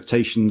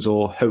expectations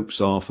or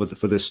hopes are for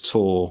this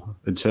tour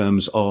in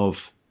terms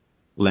of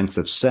length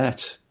of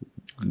set,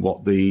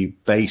 what the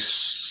base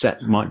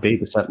set might be,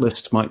 the set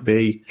list might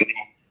be.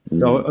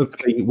 So,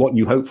 okay, what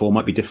you hope for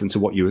might be different to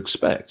what you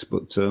expect.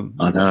 But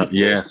I know,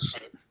 yes.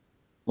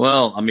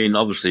 Well, I mean,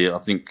 obviously, I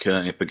think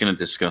if we're going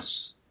to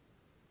discuss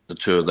the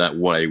tour that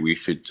way, we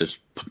should just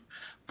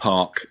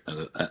park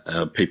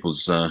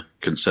people's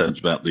concerns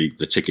about the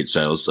ticket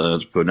sales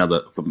for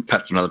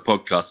perhaps another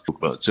podcast. Talk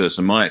about the tour.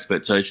 So my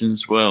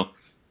expectations, well,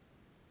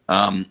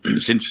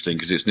 it's interesting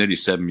because it's nearly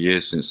 7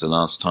 years since the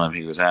last time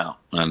he was out,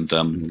 and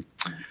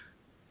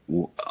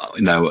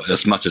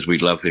as much as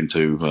we'd love him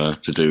to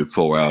do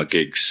 4-hour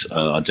gigs,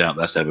 I doubt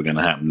that's ever going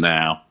to happen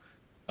now.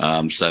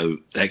 So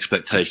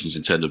expectations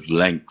in terms of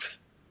length,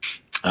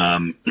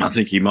 I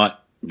think he might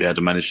be able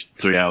to manage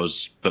 3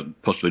 hours,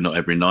 but possibly not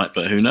every night.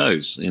 But who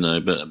knows?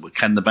 But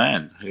can the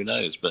band? Who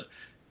knows? But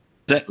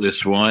set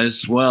list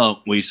wise,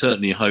 well, we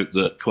certainly hope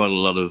that quite a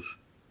lot of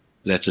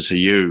Letter to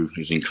You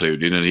is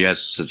included, and he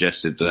has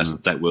suggested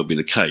that will be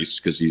the case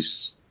because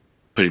he's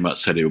pretty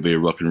much said it will be a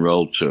rock and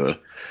roll tour.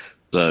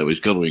 So he's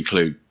got to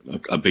include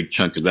a big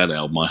chunk of that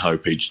album, I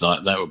hope, each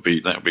night. That would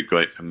be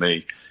great for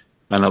me.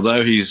 And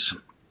although he's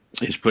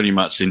pretty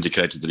much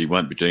indicated that he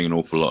won't be doing an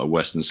awful lot of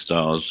Western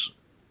stars,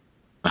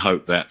 I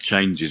hope that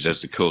changes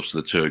as the course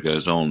of the tour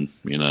goes on.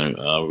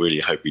 I really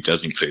hope he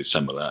does include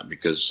some of that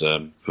because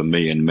for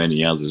me and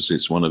many others,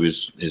 it's one of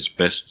his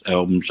best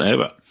albums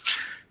ever.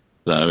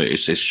 So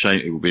it's a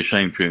shame. It would be a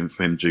shame for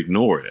him to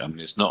ignore it. I mean,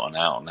 it's not an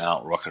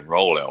out-and-out rock and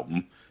roll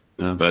album.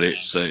 Yeah. But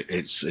it's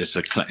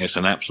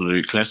an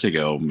absolute classic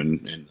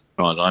album, as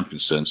far as I'm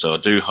concerned. So I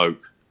do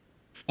hope,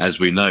 as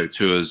we know,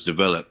 tours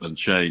develop and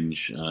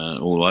change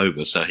all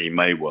over. So he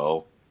may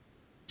well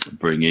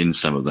bring in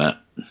some of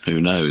that. Who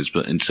knows?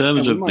 But in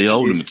terms of the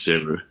older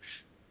material,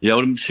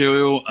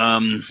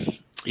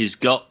 he's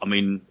got. I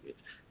mean,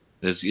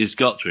 he's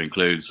got to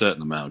include a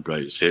certain amount of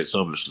greatest hits,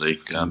 obviously,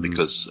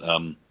 because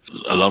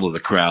a lot of the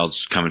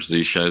crowds coming to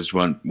these shows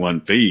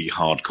won't be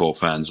hardcore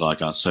fans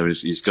like us. So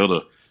he's got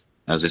to.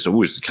 As is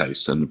always the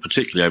case, and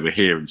particularly over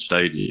here in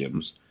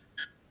stadiums,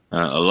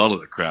 a lot of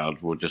the crowd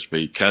will just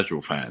be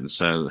casual fans.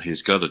 So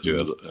he's got to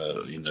do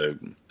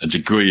a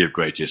degree of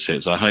greatest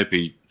hits. I hope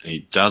he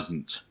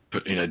doesn't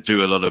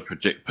do a lot of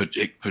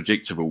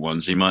predictable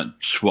ones. He might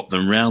swap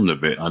them round a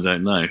bit. I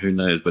don't know. Who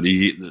knows? But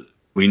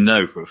we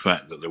know for a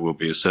fact that there will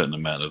be a certain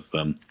amount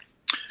of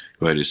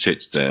greatest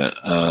hits there.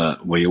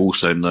 We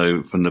also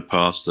know from the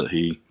past that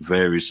he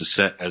varies the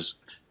set as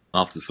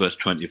after the first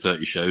 20 or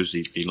 30 shows,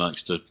 he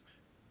likes to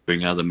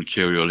bring other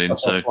material in.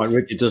 That's quite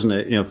rigid, doesn't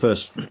it?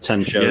 First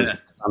 10 shows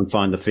and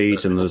find the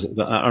feet. And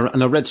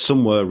I read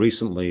somewhere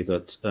recently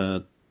that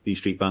the E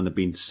Street Band had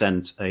been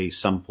sent a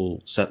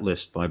sample set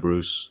list by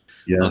Bruce.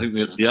 Yeah, I think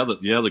the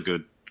other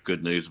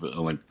good news, but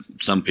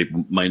some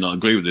people may not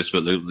agree with this,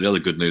 but the other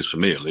good news for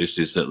me at least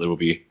is that there will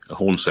be a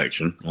horn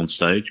section on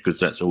stage because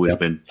that's always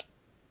been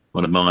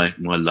one of my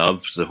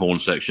loves, the horn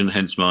section.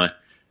 Hence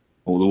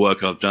all the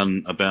work I've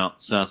done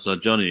about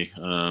Southside Johnny.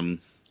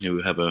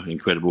 We have an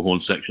incredible horn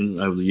section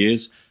over the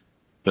years.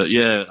 But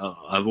yeah,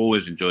 I've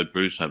always enjoyed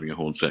Bruce having a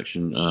horn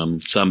section.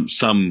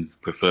 Some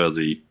prefer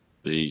the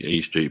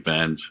E Street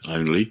Band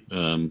only,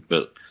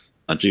 but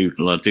I do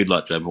like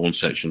to have a horn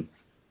section,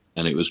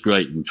 and it was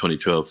great in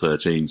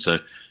 2012-13. So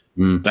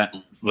that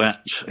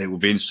it will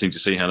be interesting to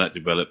see how that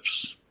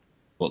develops.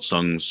 What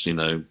songs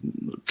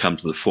come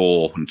to the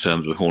fore in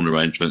terms of horn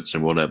arrangements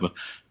and whatever.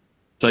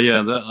 So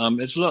yeah,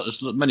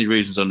 there's many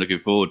reasons I'm looking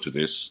forward to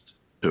this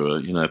tour.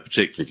 You know,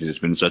 particularly because it's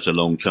been such a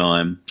long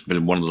time. It's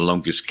been one of the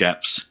longest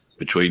gaps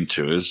between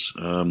tours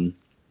in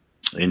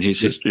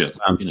his history.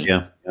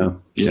 You know.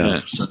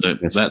 Yeah. So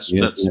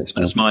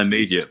that's my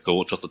immediate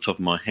thoughts off the top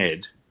of my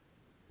head.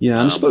 Yeah,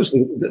 and I suppose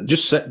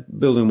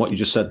building what you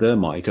just said there,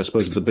 Mike. I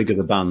suppose the bigger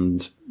the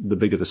band, the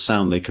bigger the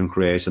sound they can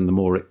create, and the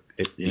more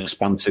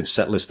expansive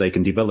set list they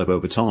can develop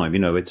over time. You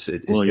know, if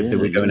they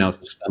were going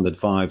out to standard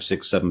 5,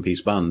 6, 7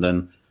 piece band,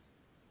 then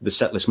the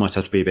set list might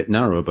have to be a bit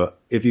narrow. But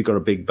if you've got a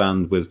big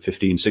band with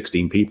 15,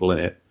 16 people in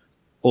it,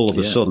 all of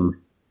a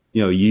sudden,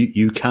 you know,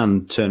 you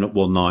can turn up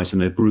one night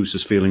and if Bruce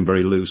is feeling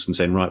very loose and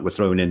saying, right, we're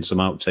throwing in some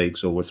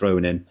outtakes or we're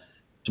throwing in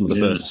some of the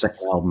first and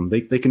second album,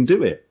 they can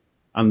do it.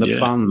 And the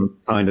band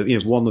kind of, you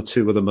know, if one or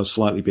two of them are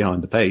slightly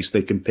behind the pace,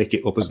 they can pick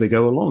it up as they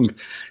go along.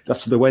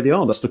 That's the way they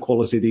are. That's the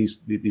quality of these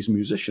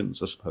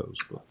musicians, I suppose.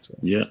 But,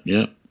 yeah.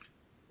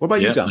 What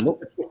about you, Dan?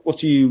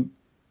 What's your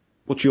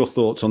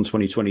thoughts on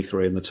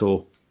 2023 and the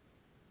tour?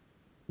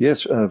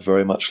 Yes,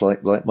 very much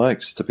like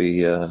Mike's, to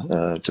be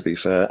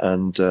fair.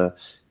 And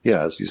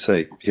as you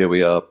say, here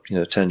we are, you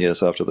know, 10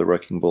 years after the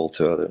Wrecking Ball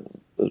tour,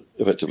 the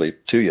effectively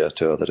 2-year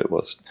tour that it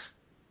was,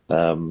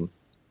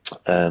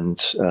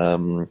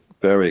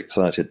 very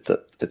excited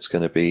that it's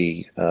going to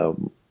be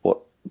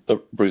what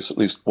Bruce at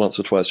least once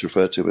or twice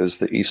referred to as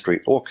the E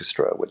Street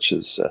Orchestra, which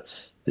is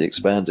the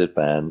expanded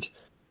band.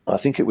 I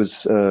think it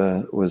was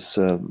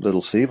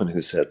Little Steven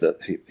who said that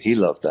he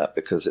loved that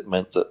because it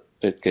meant that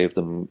it gave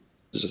them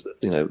just,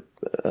 you know,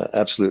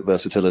 absolute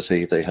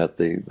versatility. They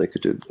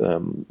could do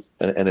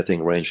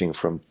anything ranging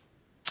from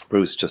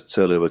Bruce just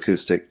solo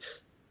acoustic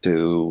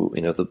to,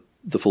 you know, the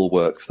full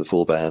works, the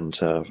full band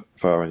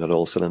firing on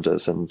all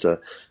cylinders. And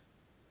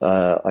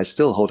I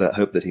still hold out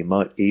hope that he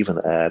might even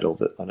add, I'm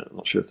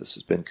not sure if this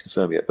has been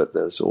confirmed yet, but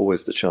there's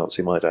always the chance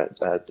he might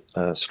add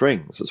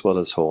strings as well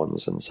as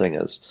horns and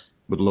singers.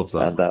 Would love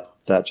that. And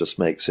that just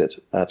makes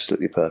it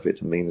absolutely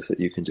perfect and means that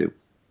you can do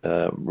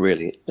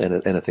really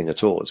anything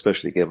at all,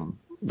 especially given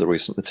the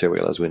recent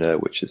material, as we know,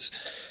 which is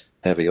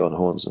heavy on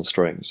horns and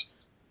strings.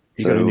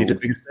 He's going to need a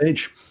bigger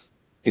stage.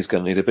 He's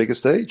going to need a bigger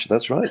stage,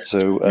 that's right.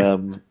 So,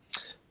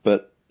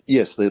 but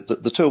yes,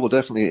 the tour will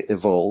definitely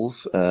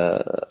evolve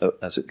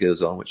as it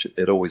goes on, which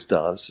it always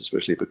does,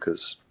 especially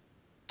because,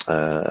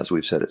 as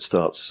we've said, it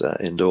starts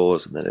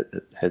indoors and then it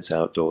heads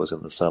outdoors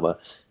in the summer.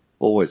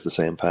 Always the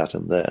same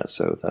pattern there,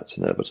 so that's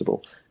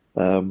inevitable,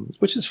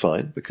 which is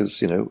fine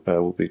because, you know,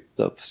 we'll be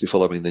obviously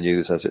following the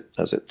news as it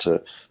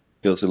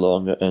goes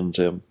along,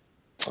 and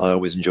I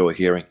always enjoy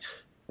hearing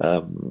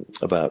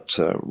about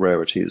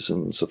rarities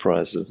and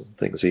surprises and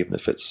things, even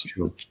if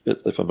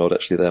if I'm not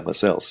actually there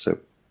myself. So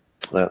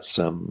that's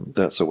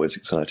always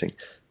exciting,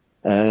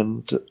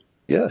 and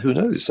who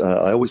knows?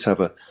 I always have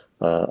a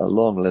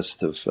long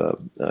list of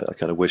a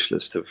kind of wish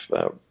list of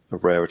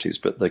rarities,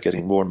 but they're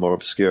getting more and more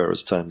obscure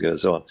as time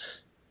goes on.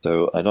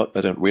 So I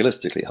don't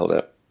realistically hold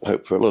out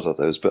hope for a lot of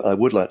those, but I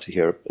would like to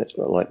hear,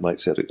 like Mike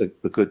said, a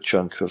good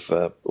chunk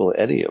of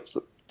any of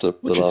the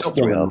last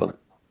 3 albums.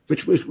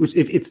 Which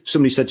if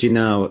somebody said to you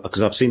now,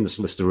 because I've seen this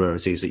list of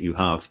rarities that you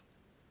have,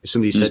 if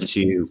somebody said to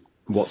you,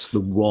 what's the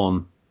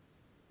one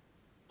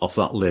off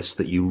that list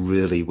that you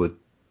really would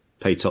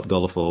pay top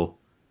dollar for?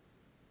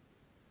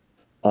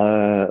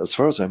 As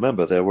far as I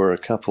remember, there were a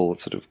couple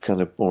sort of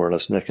kind of more or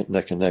less neck and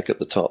neck at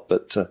the top.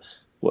 But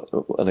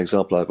an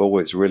example I've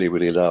always really,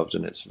 really loved,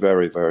 and it's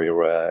very, very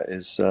rare,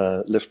 is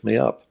Lift Me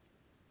Up,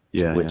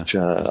 which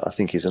I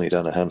think he's only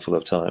done a handful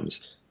of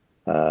times,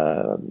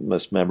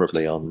 most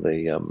memorably on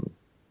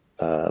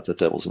the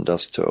Devils and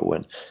Dust tour,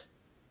 when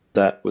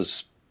that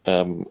was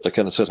a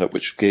kind of setup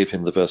which gave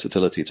him the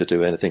versatility to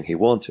do anything he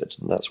wanted.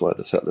 And that's why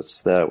the set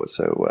lists there were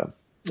so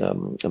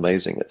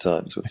amazing at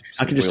times.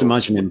 I can just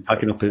imagine him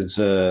packing up his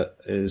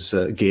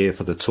gear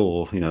for the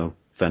tour, you know,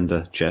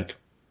 Fender, check.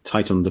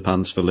 Tight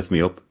underpants for Lift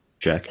Me Up,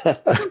 check. As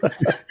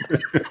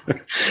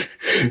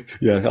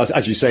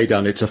you say,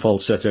 Dan, it's a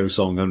falsetto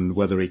song, and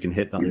whether he can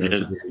hit that.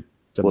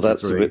 Well,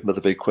 that's the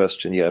big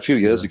question. Yeah, a few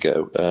years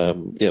ago,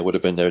 would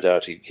have been no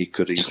doubt he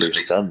could easily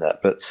have done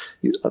that. But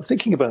I'm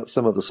thinking about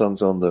some of the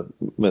songs on the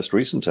most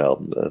recent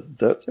album.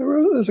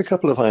 There's a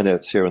couple of high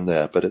notes here and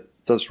there, but it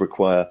does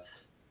require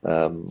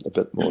a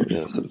bit more,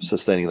 sort of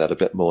sustaining that a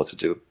bit more to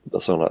do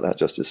a song like that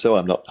justice. So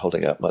I'm not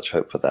holding out much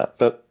hope for that.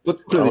 But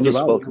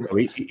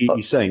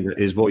he's saying that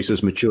his voice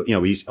has matured. You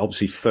know, he's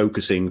obviously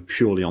focusing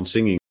purely on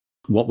singing.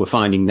 What we're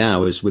finding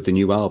now is with the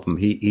new album,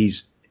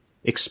 he's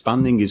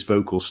expanding his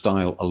vocal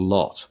style a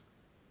lot,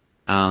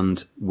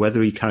 and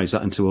whether he carries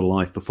that into a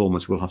live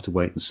performance, we'll have to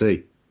wait and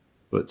see.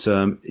 But it's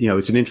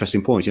an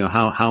interesting point. You know,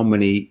 how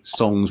many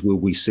songs will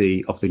we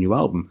see off the new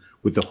album?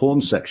 With the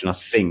horn section, I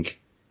think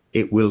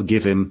it will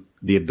give him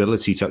the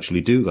ability to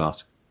actually do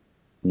that.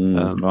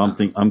 I'm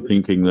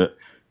thinking that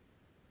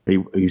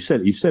he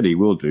said he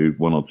will do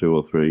 1 or 2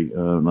 or 3,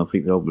 and I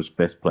think the obvious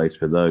best place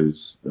for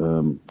those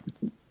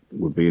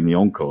would be in the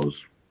encores,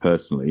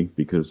 personally,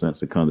 because that's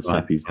the kind of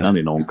stuff he's done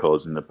in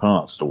encores in the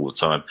past all the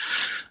time.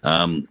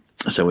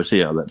 So we'll see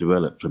how that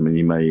develops. I mean,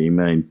 he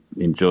may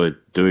enjoy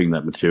doing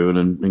that material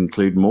and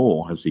include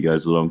more as he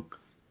goes along.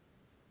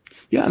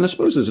 Yeah, and I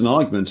suppose there's an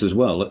argument as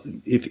well.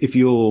 If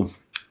you're,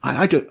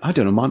 I don't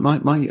know.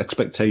 My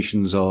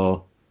expectations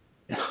are.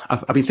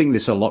 I've been thinking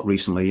this a lot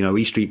recently. You know,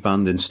 E Street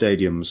Band in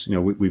stadiums. You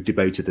know, we've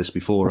debated this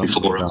before. Is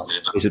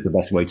it the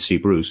best way to see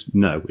Bruce?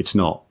 No, it's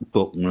not.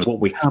 But what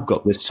we have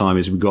got this time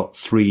is we've got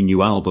 3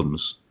 new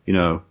albums. You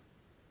know,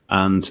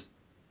 and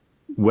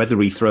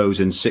whether he throws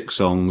in 6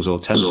 songs or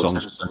 10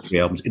 songs for 3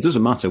 albums, it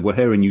doesn't matter. We're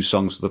hearing new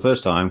songs for the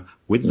first time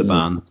with the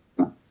band.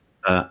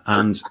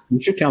 And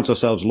we should count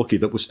ourselves lucky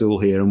that we're still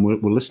here and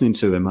we're listening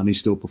to him and he's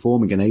still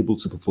performing and able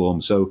to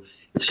perform. So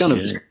it's kind of,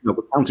 we're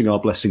counting our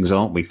blessings,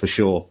 aren't we, for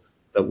sure,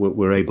 that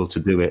we're able to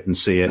do it and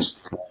see it.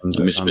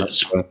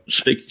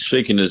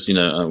 Speaking as,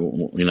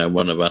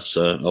 one of us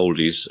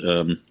oldies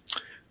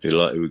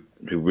who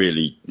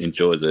really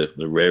enjoy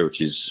the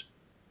rarities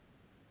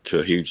to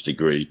a huge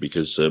degree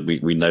because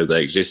we know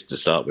they exist to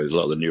start with. A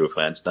lot of the newer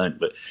fans don't.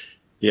 But,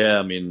 yeah,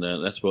 I mean,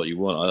 that's what you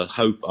want.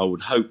 I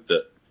would hope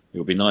that it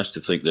would be nice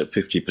to think that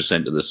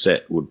 50% of the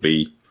set would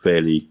be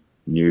fairly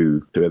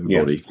new to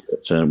everybody.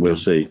 Yeah. But we'll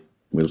see.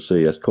 We'll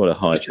see. That's quite a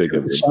high figure.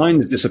 The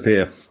signs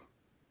disappear.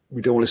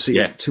 We don't want to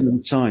see too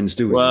many signs,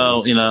 do we?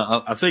 Well,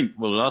 I think,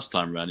 the last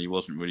time round he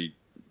wasn't really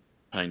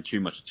paying too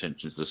much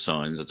attention to the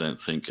signs, I don't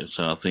think.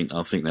 So I think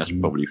that's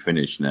probably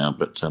finished now.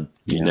 But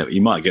he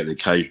might get the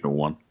occasional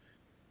one.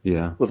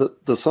 Yeah. Well,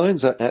 the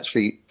signs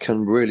actually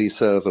can really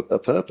serve a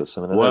purpose.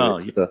 I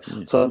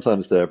mean,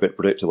 sometimes they're a bit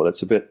predictable.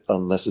 It's a bit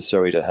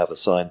unnecessary to have a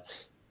sign,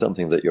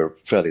 something that you're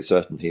fairly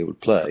certain he would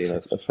play.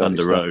 On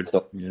the road.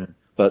 Yeah.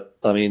 But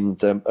I mean,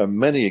 there are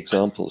many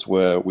examples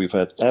where we've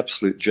had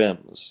absolute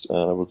gems.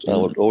 I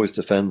would always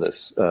defend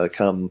this.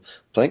 Come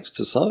thanks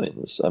to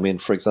signs. I mean,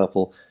 for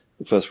example,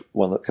 the first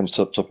one that comes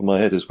to the top of my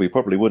head is we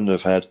probably wouldn't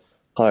have had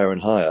Higher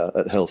and Higher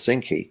at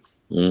Helsinki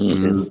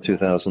in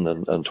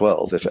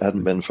 2012 if it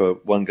hadn't been for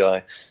one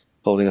guy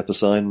holding up a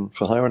sign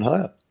for Higher and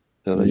Higher.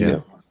 So there you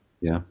go.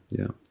 Yeah.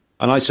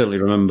 And I certainly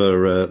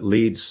remember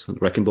Leeds,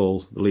 Wrecking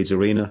Ball, Leeds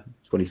Arena,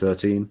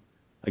 2013.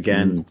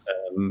 Again,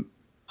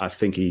 I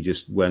think he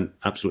just went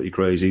absolutely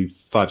crazy.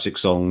 5-6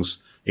 songs,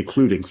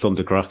 including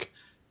Thundercrack.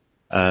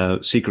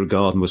 Secret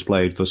Garden was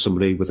played for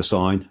somebody with a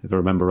sign, if I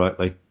remember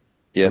rightly.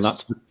 Yes. And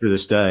that, to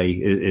this day,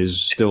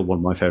 is still one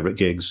of my favourite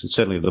gigs. It's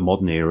certainly of the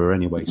modern era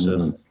anyway.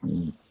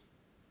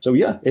 So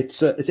yeah,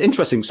 it's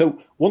interesting. So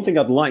one thing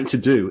I'd like to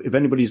do, if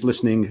anybody's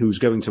listening who's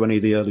going to any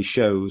of the early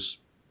shows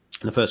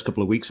in the first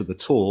couple of weeks of the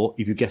tour,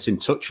 if you get in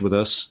touch with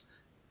us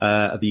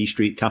at the E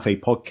Street Cafe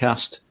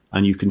podcast,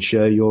 and you can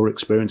share your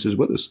experiences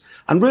with us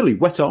and really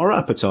whet our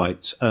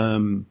appetite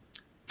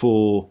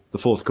for the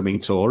forthcoming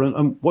tour.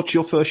 And what's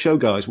your first show,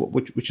 guys?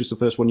 Which is the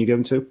first one you're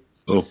going to?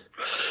 Oh,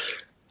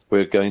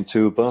 we're going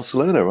to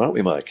Barcelona, aren't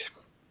we, Mike?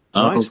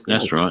 Oh, nice.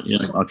 That's right.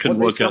 Yeah, I couldn't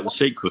work out the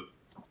sequence.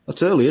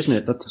 That's early, isn't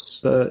it? Is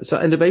that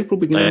end of April,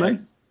 beginning of May?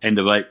 End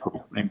of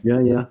April.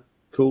 Yeah.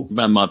 Cool.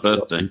 Around my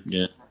birthday.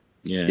 Yeah.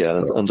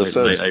 And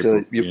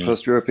the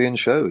first European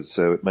shows,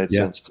 so it made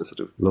sense to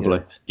sort of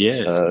lovely.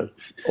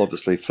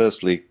 Obviously,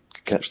 firstly,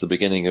 catch the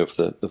beginning of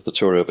the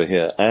tour over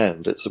here,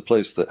 and it's a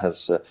place that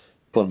has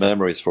fond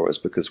memories for us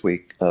because we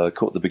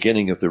caught the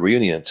beginning of the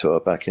reunion tour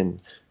back in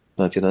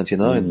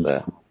 1999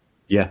 there.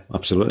 Yeah,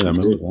 absolutely. I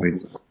remember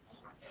that.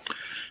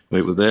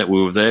 We were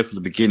there for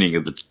the beginning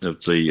of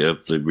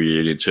the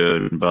reunion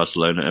tour in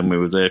Barcelona, and we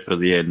were there for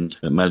the end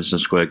at Madison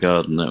Square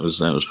Garden. That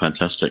was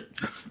fantastic.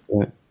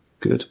 Yeah,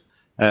 good.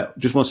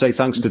 Just want to say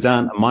thanks to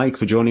Dan and Mike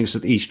for joining us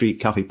at the E Street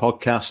Cafe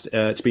podcast.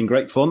 It's been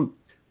great fun.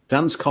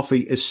 Dan's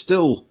coffee is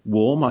still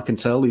warm. I can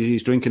tell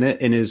he's drinking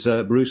it in his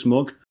Bruce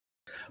mug.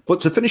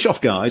 But to finish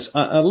off, guys,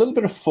 a little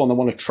bit of fun I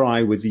want to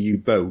try with you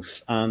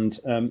both. And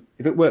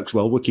if it works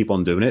well, we'll keep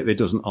on doing it. If it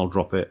doesn't, I'll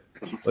drop it.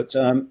 But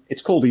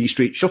it's called the E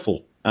Street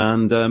Shuffle.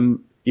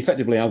 And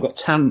effectively, I've got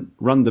 10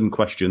 random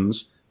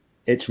questions.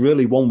 It's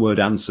really one-word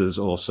answers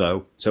or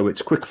so. So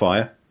it's quick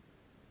fire.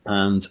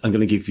 And I'm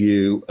going to give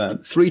you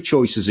 3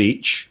 choices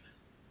each.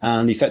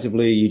 And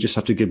effectively, you just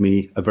have to give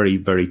me a very,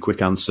 very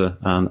quick answer.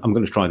 And I'm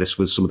going to try this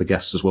with some of the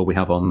guests as well we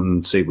have on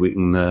and see if we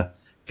can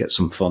get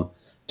some fun.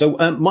 So,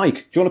 Mike,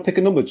 do you want to pick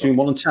a number between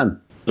 1 and 10?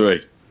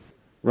 3.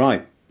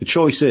 Right. The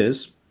choice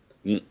is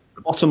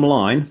Bottom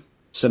Line,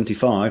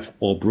 75,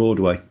 or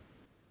Broadway?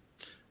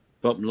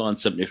 Bottom Line,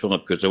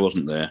 75, because I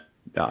wasn't there.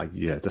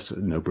 Yeah, that's a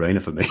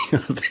no-brainer for me, I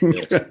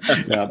think.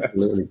 Yeah,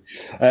 absolutely.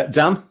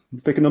 Dan,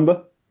 pick a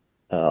number.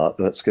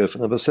 Let's go for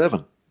number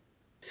 7.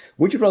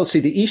 Would you rather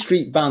see the E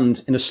Street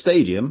Band in a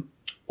stadium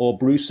or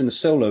Bruce in a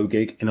solo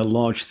gig in a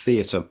large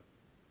theatre?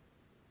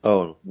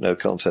 Oh, no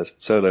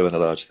contest. Solo in a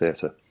large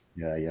theatre.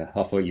 Yeah.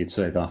 I thought you'd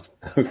say that.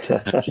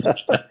 Okay.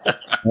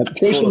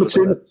 Choice number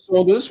 2,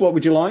 Saunders, what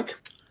would you like?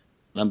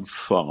 Number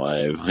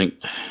 5, I think.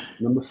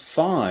 Number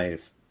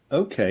 5.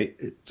 Okay.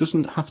 It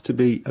doesn't have to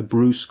be a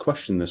Bruce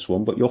question, this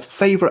one, but your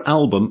favourite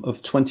album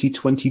of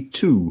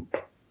 2022?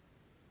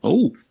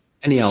 Oh.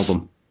 Any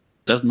album?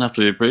 Doesn't have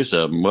to be a Bruce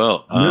album.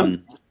 Well,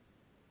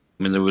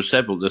 I mean, there's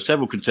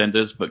several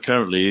contenders, but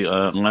currently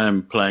I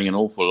am playing an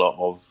awful lot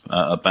of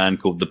a band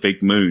called The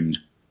Big Moon,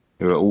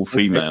 who are all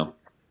female,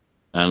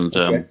 and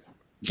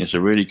it's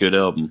a really good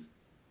album.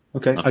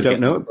 Okay, I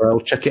don't know it, but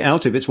I'll check it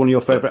out. If it's one of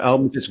your favourite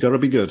albums, it's got to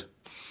be good.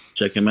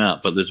 Check them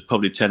out, but there's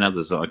probably 10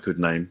 others that I could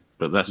name,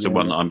 but that's the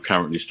one that I'm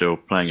currently still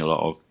playing a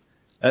lot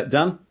of.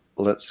 Dan?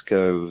 Let's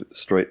go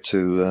straight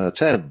to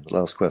 10,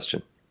 last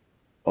question.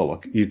 Oh,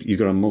 you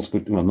got a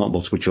not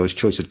multiple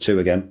choice of 2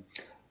 again.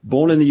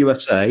 Born in the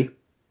USA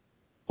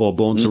or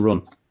Born to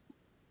Run?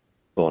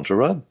 Born to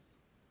Run.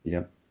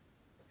 Yeah.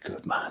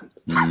 Good man.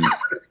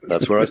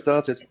 That's where I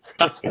started.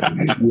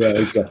 Yeah,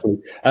 exactly.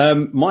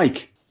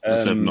 Mike.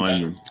 Let's have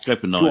 9. Let's go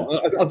for 9.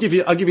 Well, I'll give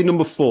you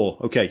number 4.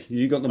 Okay,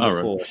 you got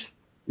number 4.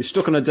 You're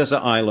stuck on a desert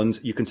island.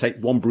 You can take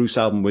one Bruce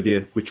album with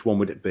you. Which one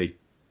would it be?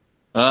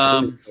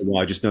 I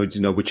just need to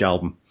know which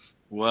album.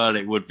 Well,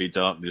 it would be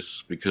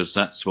Darkness, because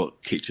that's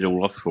what kicked it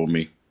all off for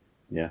me.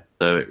 Yeah.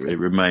 So it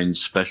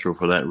remains special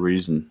for that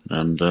reason.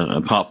 And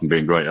apart from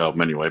being a great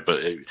album anyway,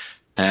 but it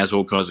has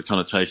all kinds of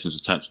connotations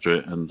attached to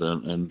it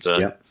and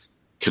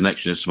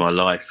connections to my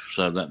life.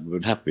 So that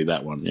would have to be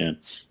that one, yeah.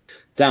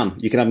 Dan,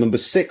 you can have number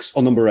 6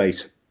 or number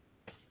 8.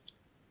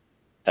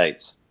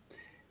 8.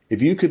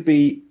 If you could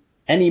be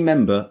any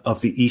member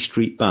of the E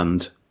Street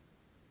Band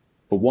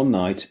for one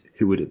night,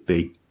 who would it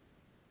be?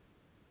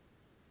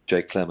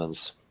 Jake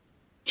Clemens.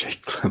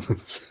 Jake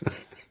Clemens.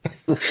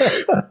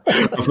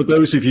 For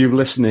those of you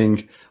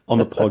listening on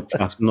the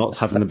podcast, not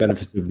having the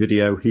benefit of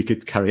video, he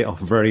could carry it off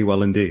very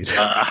well indeed.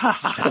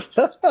 I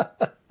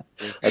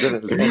don't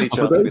think there's any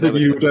chance for those of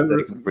you who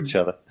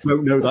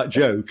don't know that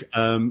joke,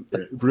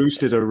 Bruce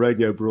did a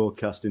radio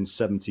broadcast in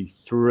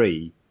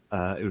 1973.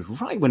 It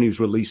was right when he was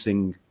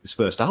releasing his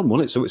first album,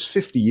 wasn't it? So it's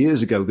 50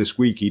 years ago this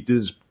week. He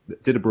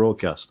did a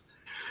broadcast.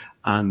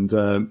 And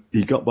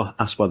he got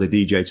asked by the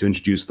DJ to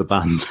introduce the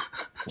band.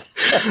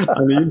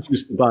 And he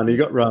introduced the band. He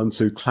got round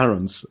to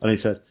Clarence, and he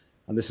said,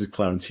 and this is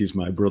Clarence, he's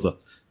my brother.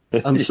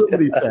 And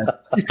somebody said,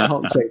 you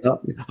can't say that.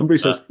 And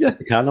Bruce says, yes,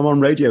 I can. I'm on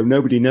radio.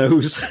 Nobody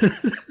knows.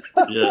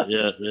 Yeah.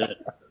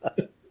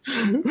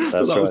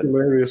 That's that was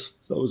hilarious.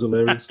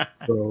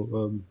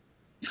 So,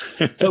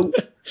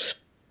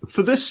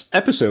 for this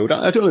episode,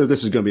 I don't know if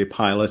this is going to be a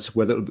pilot,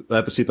 whether it'll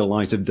ever see the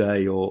light of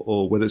day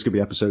or whether it's going to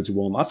be episodes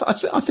 1.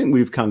 I think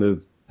we've kind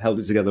of held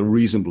it together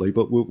reasonably,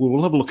 but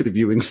we'll have a look at the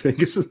viewing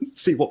figures and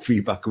see what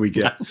feedback we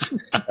get.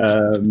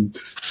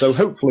 So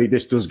hopefully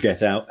this does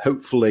get out.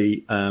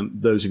 Hopefully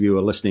those of you who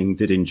are listening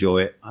did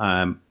enjoy it.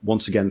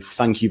 Once again,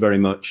 thank you very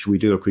much. We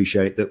do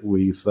appreciate that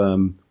we've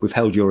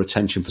held your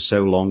attention for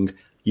so long.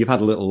 You've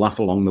had a little laugh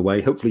along the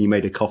way. Hopefully you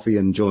made a coffee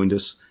and joined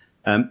us.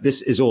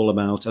 This is all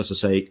about, as I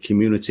say,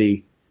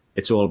 community.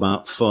 It's all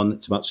about fun.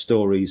 It's about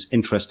stories,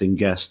 interesting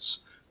guests.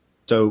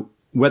 So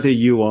whether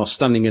you are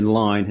standing in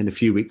line in a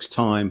few weeks'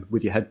 time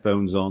with your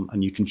headphones on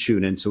and you can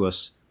tune into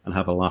us and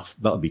have a laugh,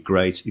 that would be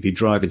great. If you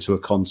drive into a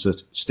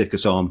concert, stick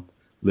us on,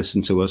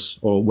 listen to us,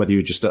 or whether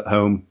you're just at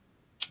home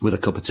with a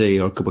cup of tea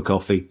or a cup of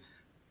coffee,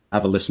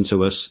 have a listen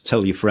to us,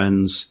 tell your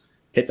friends,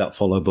 hit that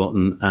follow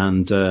button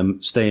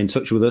and stay in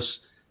touch with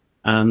us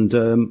and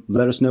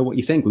let us know what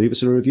you think. Leave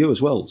us a review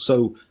as well.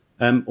 So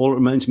all it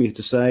remains me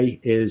to say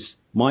is,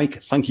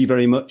 Mike, thank you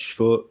very much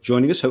for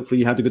joining us. Hopefully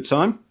you had a good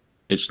time.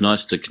 It's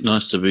nice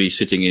to be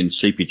sitting in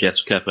Sleepy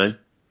Jeff's cafe.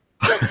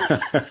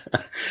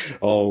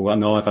 Oh, I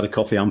know. I've had a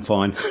coffee. I'm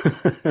fine.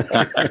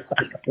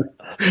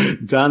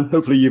 Dan,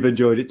 hopefully you've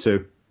enjoyed it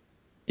too.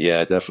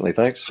 Yeah, definitely.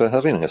 Thanks for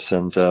having us.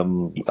 And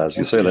as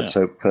you say, let's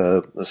hope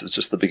this is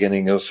just the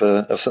beginning of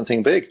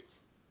something big.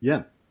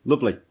 Yeah,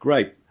 lovely.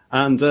 Great.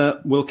 And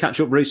we'll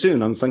catch up very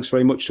soon. And thanks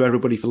very much to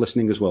everybody for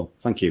listening as well.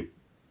 Thank you.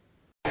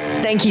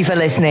 Thank you for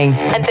listening.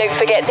 And don't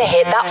forget to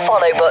hit that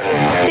follow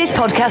button. This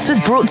podcast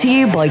was brought to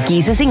you by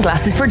Geezers in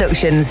Glasses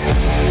Productions.